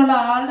സൈറ്റിലുള്ള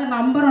ആളുടെ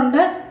നമ്പർ ഉണ്ട്.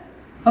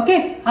 ഓക്കെ,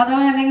 അഥവാ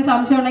എന്തെങ്കിലും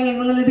സംശയം ഉണ്ടെങ്കിൽ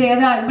നിങ്ങൾ ഇത്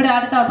ഏതാ ഇവിടെ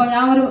അടുത്ത, അപ്പൊ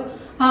ഞാൻ ഒരു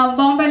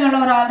ബോംബെയിലുള്ള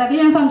ഒരാളുടെ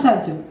ഞാൻ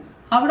സംസാരിച്ചു,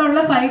 അവിടെ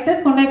ഉള്ള സൈറ്റ്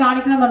കൊണ്ടുപോയി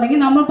കാണിക്കണമെന്നുണ്ടെങ്കിൽ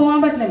നമ്മൾ പോകാൻ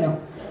പറ്റില്ലല്ലോ.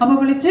 അപ്പൊ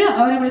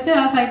അവരെ വിളിച്ച്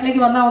ആ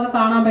സൈറ്റിലേക്ക് വന്നാൽ ഒന്ന്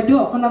കാണാൻ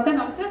പറ്റുമോ എന്നൊക്കെ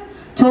നമുക്ക്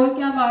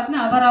ചോദിക്കാൻ പാകത്തിന്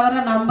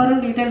അവരുടെ നമ്പറും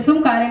ഡീറ്റെയിൽസും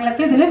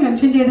കാര്യങ്ങളൊക്കെ ഇതിൽ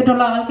മെൻഷൻ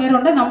ചെയ്തിട്ടുള്ള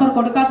ആൾക്കാരുണ്ട്, നമ്പർ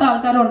കൊടുക്കാത്ത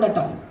ആൾക്കാരും ഉണ്ട്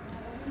കേട്ടോ.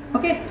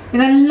 ഓക്കെ,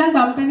 ഇതെല്ലാം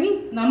കമ്പനി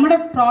നമ്മുടെ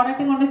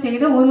പ്രോഡക്റ്റ് കൊണ്ട്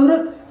ചെയ്ത ഒരു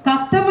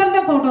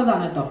കസ്റ്റമറിന്റെ ഫോട്ടോസ്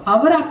ആണ് കേട്ടോ.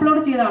 അവർ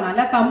അപ്ലോഡ് ചെയ്തതാണ്,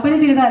 അല്ല കമ്പനി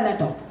ചെയ്തതല്ല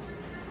കേട്ടോ.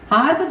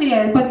 ആർക്കും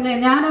ചെയ്യാം. ഇപ്പൊ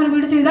ഞാനൊരു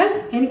വീട് ചെയ്താൽ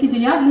എനിക്ക്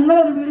ചെയ്യാം,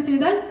 നിങ്ങളൊരു വീട്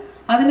ചെയ്താൽ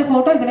അതിന്റെ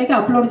ഫോട്ടോ ഇതിലേക്ക്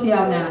അപ്ലോഡ്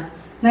ചെയ്യാവുന്നതാണ്.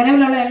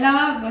 നിലവിലുള്ള എല്ലാ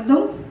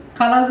ഇതും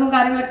കളേഴ്സും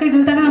കാര്യങ്ങളൊക്കെ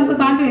ഇതിൽ തന്നെ നമുക്ക്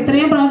കാണിച്ചു.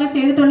 ഇത്രയും പ്രോജക്ട്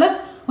ചെയ്തിട്ടുള്ള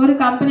ഒരു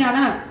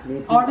കമ്പനിയാണ്,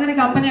 ഓർഡിനറി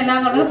കമ്പനി അല്ല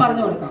എന്നുള്ളത്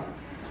പറഞ്ഞു കൊടുക്കാം.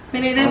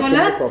 പിന്നെ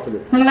ഇതേപോലെ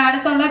നിങ്ങൾ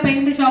അടുത്തുള്ള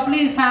പെയിന്റ്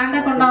ഷോപ്പിൽ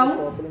ഫാൻഡൊക്കെ ഉണ്ടാവും,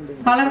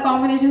 കളർ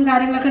കോമ്പിനേഷൻ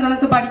കാര്യങ്ങളൊക്കെ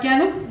നിങ്ങൾക്ക്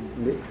പഠിക്കാനും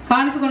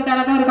കാണിച്ചു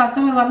കൊടുക്കാനൊക്കെ ഒരു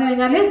കസ്റ്റമർ വന്നു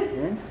കഴിഞ്ഞാൽ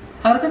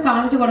അവർക്ക്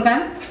കാണിച്ചു കൊടുക്കാൻ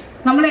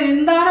നമ്മൾ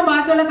എന്താണ്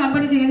ബാക്കിയുള്ള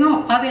കമ്പനി ചെയ്യുന്നോ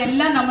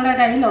അതെല്ലാം നമ്മുടെ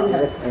കയ്യിലുണ്ട്.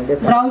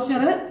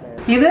 ബ്രൗഷർ,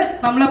 ഇത്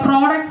നമ്മളെ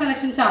പ്രോഡക്റ്റ്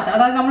സെലക്ഷൻ ചാർട്ട്,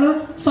 അതായത് നമ്മൾ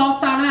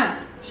സോഫ്റ്റ് ആണ്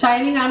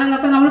ഷൈനിങ് ആണ്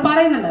എന്നൊക്കെ നമ്മൾ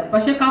പറയുന്നുണ്ട്.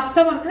 പക്ഷെ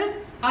കസ്റ്റമർക്ക്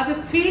അത്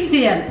ഫീൽ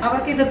ചെയ്യാൻ,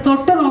 അവർക്ക് ഇത്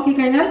തൊട്ട്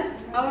നോക്കിക്കഴിഞ്ഞാൽ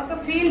അവർക്ക്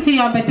ഫീൽ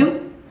ചെയ്യാൻ പറ്റും.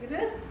 ഇത്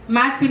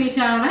മാറ്റ്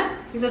ഫിനിഷ് ആണ്,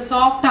 ഇത്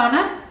സോഫ്റ്റ്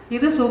ആണ്,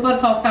 ഇത് സൂപ്പർ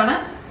സോഫ്റ്റ് ആണ്.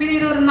 പിന്നെ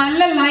ഇത് ഒരു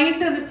നല്ല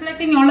ലൈറ്റ്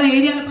റിഫ്ലക്റ്റിംഗ് ഉള്ള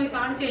ഏരിയയിൽ പോയി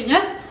കാണിച്ചു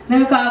കഴിഞ്ഞാൽ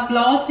നിങ്ങൾക്ക് ആ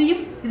ഗ്ലോസിയും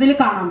ഇതിൽ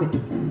കാണാൻ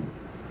പറ്റും.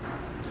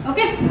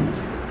 ഓക്കെ,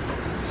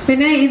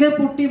 പിന്നെ ഇത്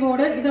പുട്ടി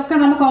ബോർഡ്, ഇതൊക്കെ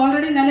നമുക്ക്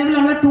ഓൾറെഡി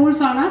നിലവിലുള്ള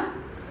ടൂൾസ് ആണ്.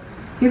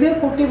 ഇത്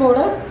പുട്ടി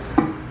ബോർഡ്,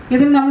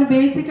 ഇതിൽ നമ്മൾ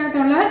ബേസിക്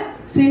ആയിട്ടുള്ള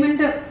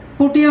cement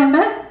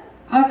പുട്ടിയുണ്ട്,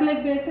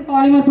 acrylic based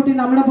polymer putty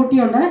നമ്മുടെ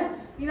പുട്ടിയുണ്ട്.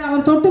 ഇത് അവർ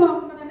തൊട്ട്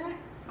നോക്കുമ്പോൾ തന്നെ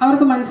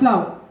അവർക്ക്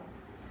മനസ്സിലാവും.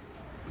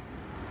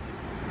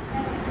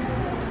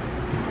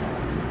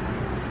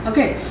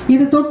 ഓക്കെ,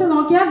 ഇത് തൊട്ട്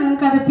നോക്കിയാൽ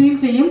നിങ്ങൾക്ക് അത് ഫീൽ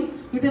ചെയ്യും.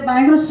 ഇത്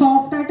ഭയങ്കര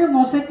സോഫ്റ്റ് ആയിട്ട്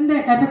മൊസൈക്കിന്റെ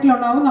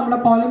എഫക്റ്റിലുണ്ടാവും നമ്മുടെ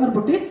പോളിമർ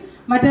പുട്ടി.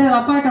 മറ്റേ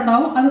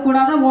റഫായിട്ടുണ്ടാവും. അത്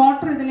കൂടാതെ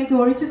വാട്ടർ ഇതിലേക്ക്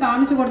ഒഴിച്ച്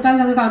കാണിച്ചു കൊടുത്താൽ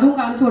നിങ്ങൾക്ക് അതും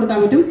കാണിച്ചു കൊടുക്കാൻ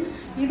പറ്റും.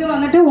 ഇത്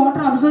വന്നിട്ട്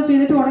വാട്ടർ അബ്സോർവ്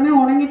ചെയ്തിട്ട് ഉടനെ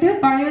ഉണങ്ങിയിട്ട്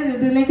പഴയ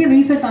ഇതിലേക്ക്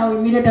റീസെറ്റ് ആവും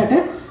ഇമ്മീഡിയറ്റ് ആയിട്ട്.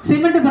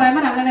 സിമെന്റ്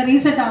പ്രൈമർ അങ്ങനെ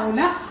റീസെറ്റ്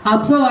ആവില്ല,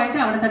 അബ്സോർവ് ആയിട്ട്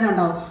അവിടെ തന്നെ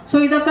ഉണ്ടാവും. സോ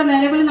ഇതൊക്കെ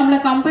നിലവിൽ നമ്മളെ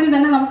കമ്പനി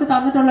തന്നെ നമുക്ക്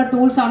തന്നിട്ടുള്ള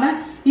ടൂൾസ് ആണ്.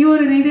 ഈ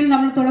ഒരു രീതിയിൽ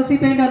നമ്മൾ തുളസി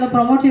പെയിന്റ് ഒന്ന്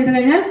പ്രൊമോട്ട് ചെയ്ത്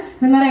കഴിഞ്ഞാൽ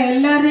നിങ്ങളുടെ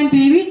എല്ലാവരുടെയും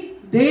പി വി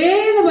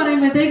എന്ന്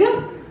പറയുമ്പോഴത്തേക്കും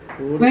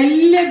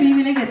വലിയ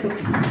ബീവിലേക്ക് എത്തും.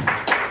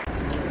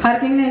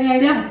 ആർക്കെങ്കിലും ഇനി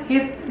ഐഡിയ?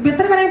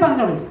 എത്ര വേണമെങ്കിൽ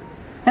പറഞ്ഞോളൂ,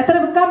 എത്ര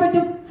വിൽക്കാൻ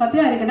പറ്റും?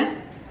 സത്യമായിരിക്കണേ,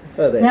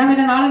 ഞാൻ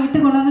പിന്നെ നാളെ വിട്ട്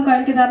കൊണ്ടുവന്ന്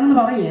എനിക്ക് തരണം എന്ന്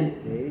പറയുകയാണ്.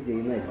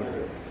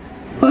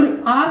 ഒരു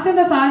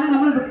RCMന്റെ സാധനം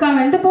നമ്മൾ വിൽക്കാൻ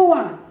വേണ്ടി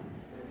പോവാണ്.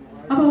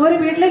 അപ്പൊ ഒരു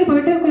വീട്ടിലേക്ക്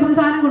പോയിട്ട് കുറച്ച്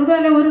സാധനം കൊടുക്കുക,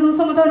 അല്ലെ ഒരു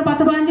ദിവസം മൊത്തം ഒരു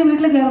 10-15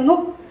 വീട്ടിൽ കയറുന്നു.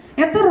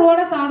 എത്ര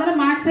രൂപയുടെ സാധനം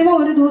മാക്സിമം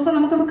ഒരു ദിവസം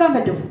നമുക്ക് വിൽക്കാൻ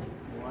പറ്റും?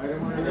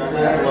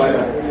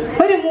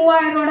 ഒരു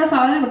 3000 രൂപയുടെ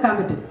സാധനം വിൽക്കാൻ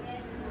പറ്റും.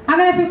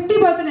 അങ്ങനെ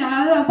 50%,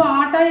 അത് അപ്പൊ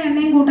ആട്ടാനും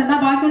എണ്ണയും കൂട്ടണ്ട,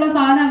 ബാക്കിയുള്ള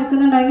സാധനം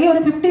വിൽക്കുന്നുണ്ടെങ്കിൽ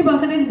ഒരു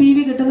 50% BV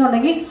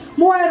കിട്ടുന്നുണ്ടെങ്കിൽ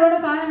 3000 രൂപയുടെ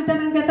സാധനം വിറ്റാൽ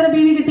നിങ്ങൾക്ക് എത്ര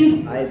BV കിട്ടി?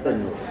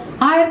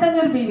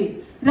 1500 BV.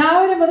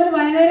 രാവിലെ മുതൽ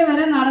വൈകുന്നേരം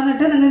വരെ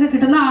നടന്നിട്ട് നിങ്ങൾക്ക്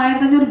കിട്ടുന്ന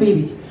 1500 BV.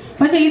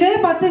 പക്ഷെ ഇതേ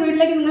 10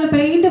 വീട്ടിലേക്ക് നിങ്ങൾ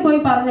പെയിന്റ് പോയി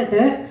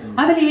പറഞ്ഞിട്ട്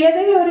അതിൽ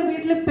ഏതെങ്കിലും ഒരു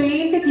വീട്ടിൽ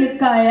പെയിന്റ്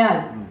ക്ലിക്ക് ആയാൽ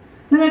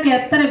നിങ്ങൾക്ക്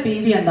എത്ര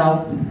BV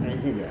ഉണ്ടാവും?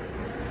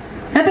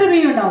 എത്ര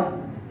BV ഉണ്ടാവും?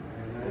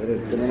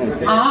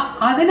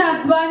 അതിന്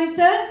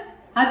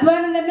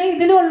അധ്വാനം തന്നെ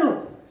ഇതിനുള്ളൂ.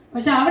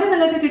 പക്ഷെ അവിടെ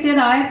നിങ്ങൾക്ക്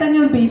കിട്ടിയത്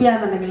 1500 BV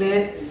ആണെന്നുണ്ടെങ്കിൽ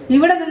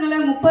ഇവിടെ നിങ്ങൾ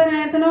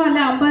 30,000-നോ അല്ല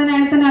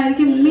 50,000-നോ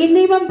ആയിരിക്കും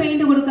മിനിമം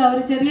പെയിന്റ് കൊടുക്കുക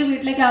ഒരു ചെറിയ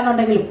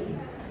വീട്ടിലേക്കാണെന്നുണ്ടെങ്കിലും.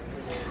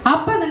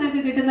 അപ്പൊ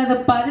നിങ്ങൾക്ക് കിട്ടുന്നത്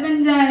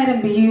 15,000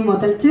 BV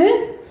മുതൽച്ച്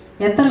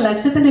എത്ര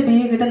ലക്ഷത്തിന്റെ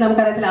BV കിട്ടും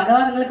നമുക്കറിയത്തില്ല. അഥവാ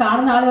നിങ്ങൾ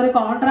കാണുന്ന ആൾ ഒരു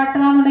കോൺട്രാക്ടർ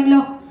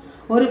ആണെന്നുണ്ടെങ്കിലോ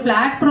ഒരു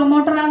ഫ്ലാറ്റ്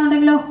പ്രൊമോട്ടർ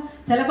ആണെന്നുണ്ടെങ്കിലോ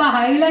ചിലപ്പോ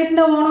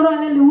ഹൈലൈറ്റിന്റെ ഓണറോ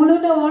അല്ലെ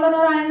ലൂലുവിന്റെ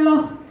ഓണറോ ആണെങ്കിലോ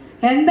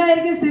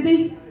എന്തായിരിക്കും സ്ഥിതി?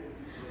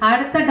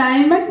 അടുത്ത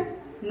ഡയമണ്ട്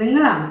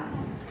നിങ്ങളാണ്.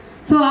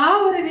 സോ ആ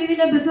ഒരു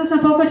രീതിയിലെ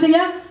ബിസിനസ് ഫോക്കസ്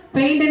ചെയ്യുക,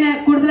 പെയിന്റിനെ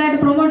കൂടുതലായിട്ട്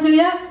പ്രൊമോട്ട്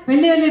ചെയ്യുക,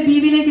 വലിയ വലിയ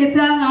BVയിലേക്ക്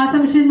എത്തുക എന്ന്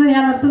ആശംസിക്കുന്നത്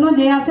ഞാൻ നിർത്തുന്നു.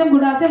 ജയാസ്യം,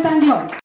 ഗുഡാസ്യം, താങ്ക് യു.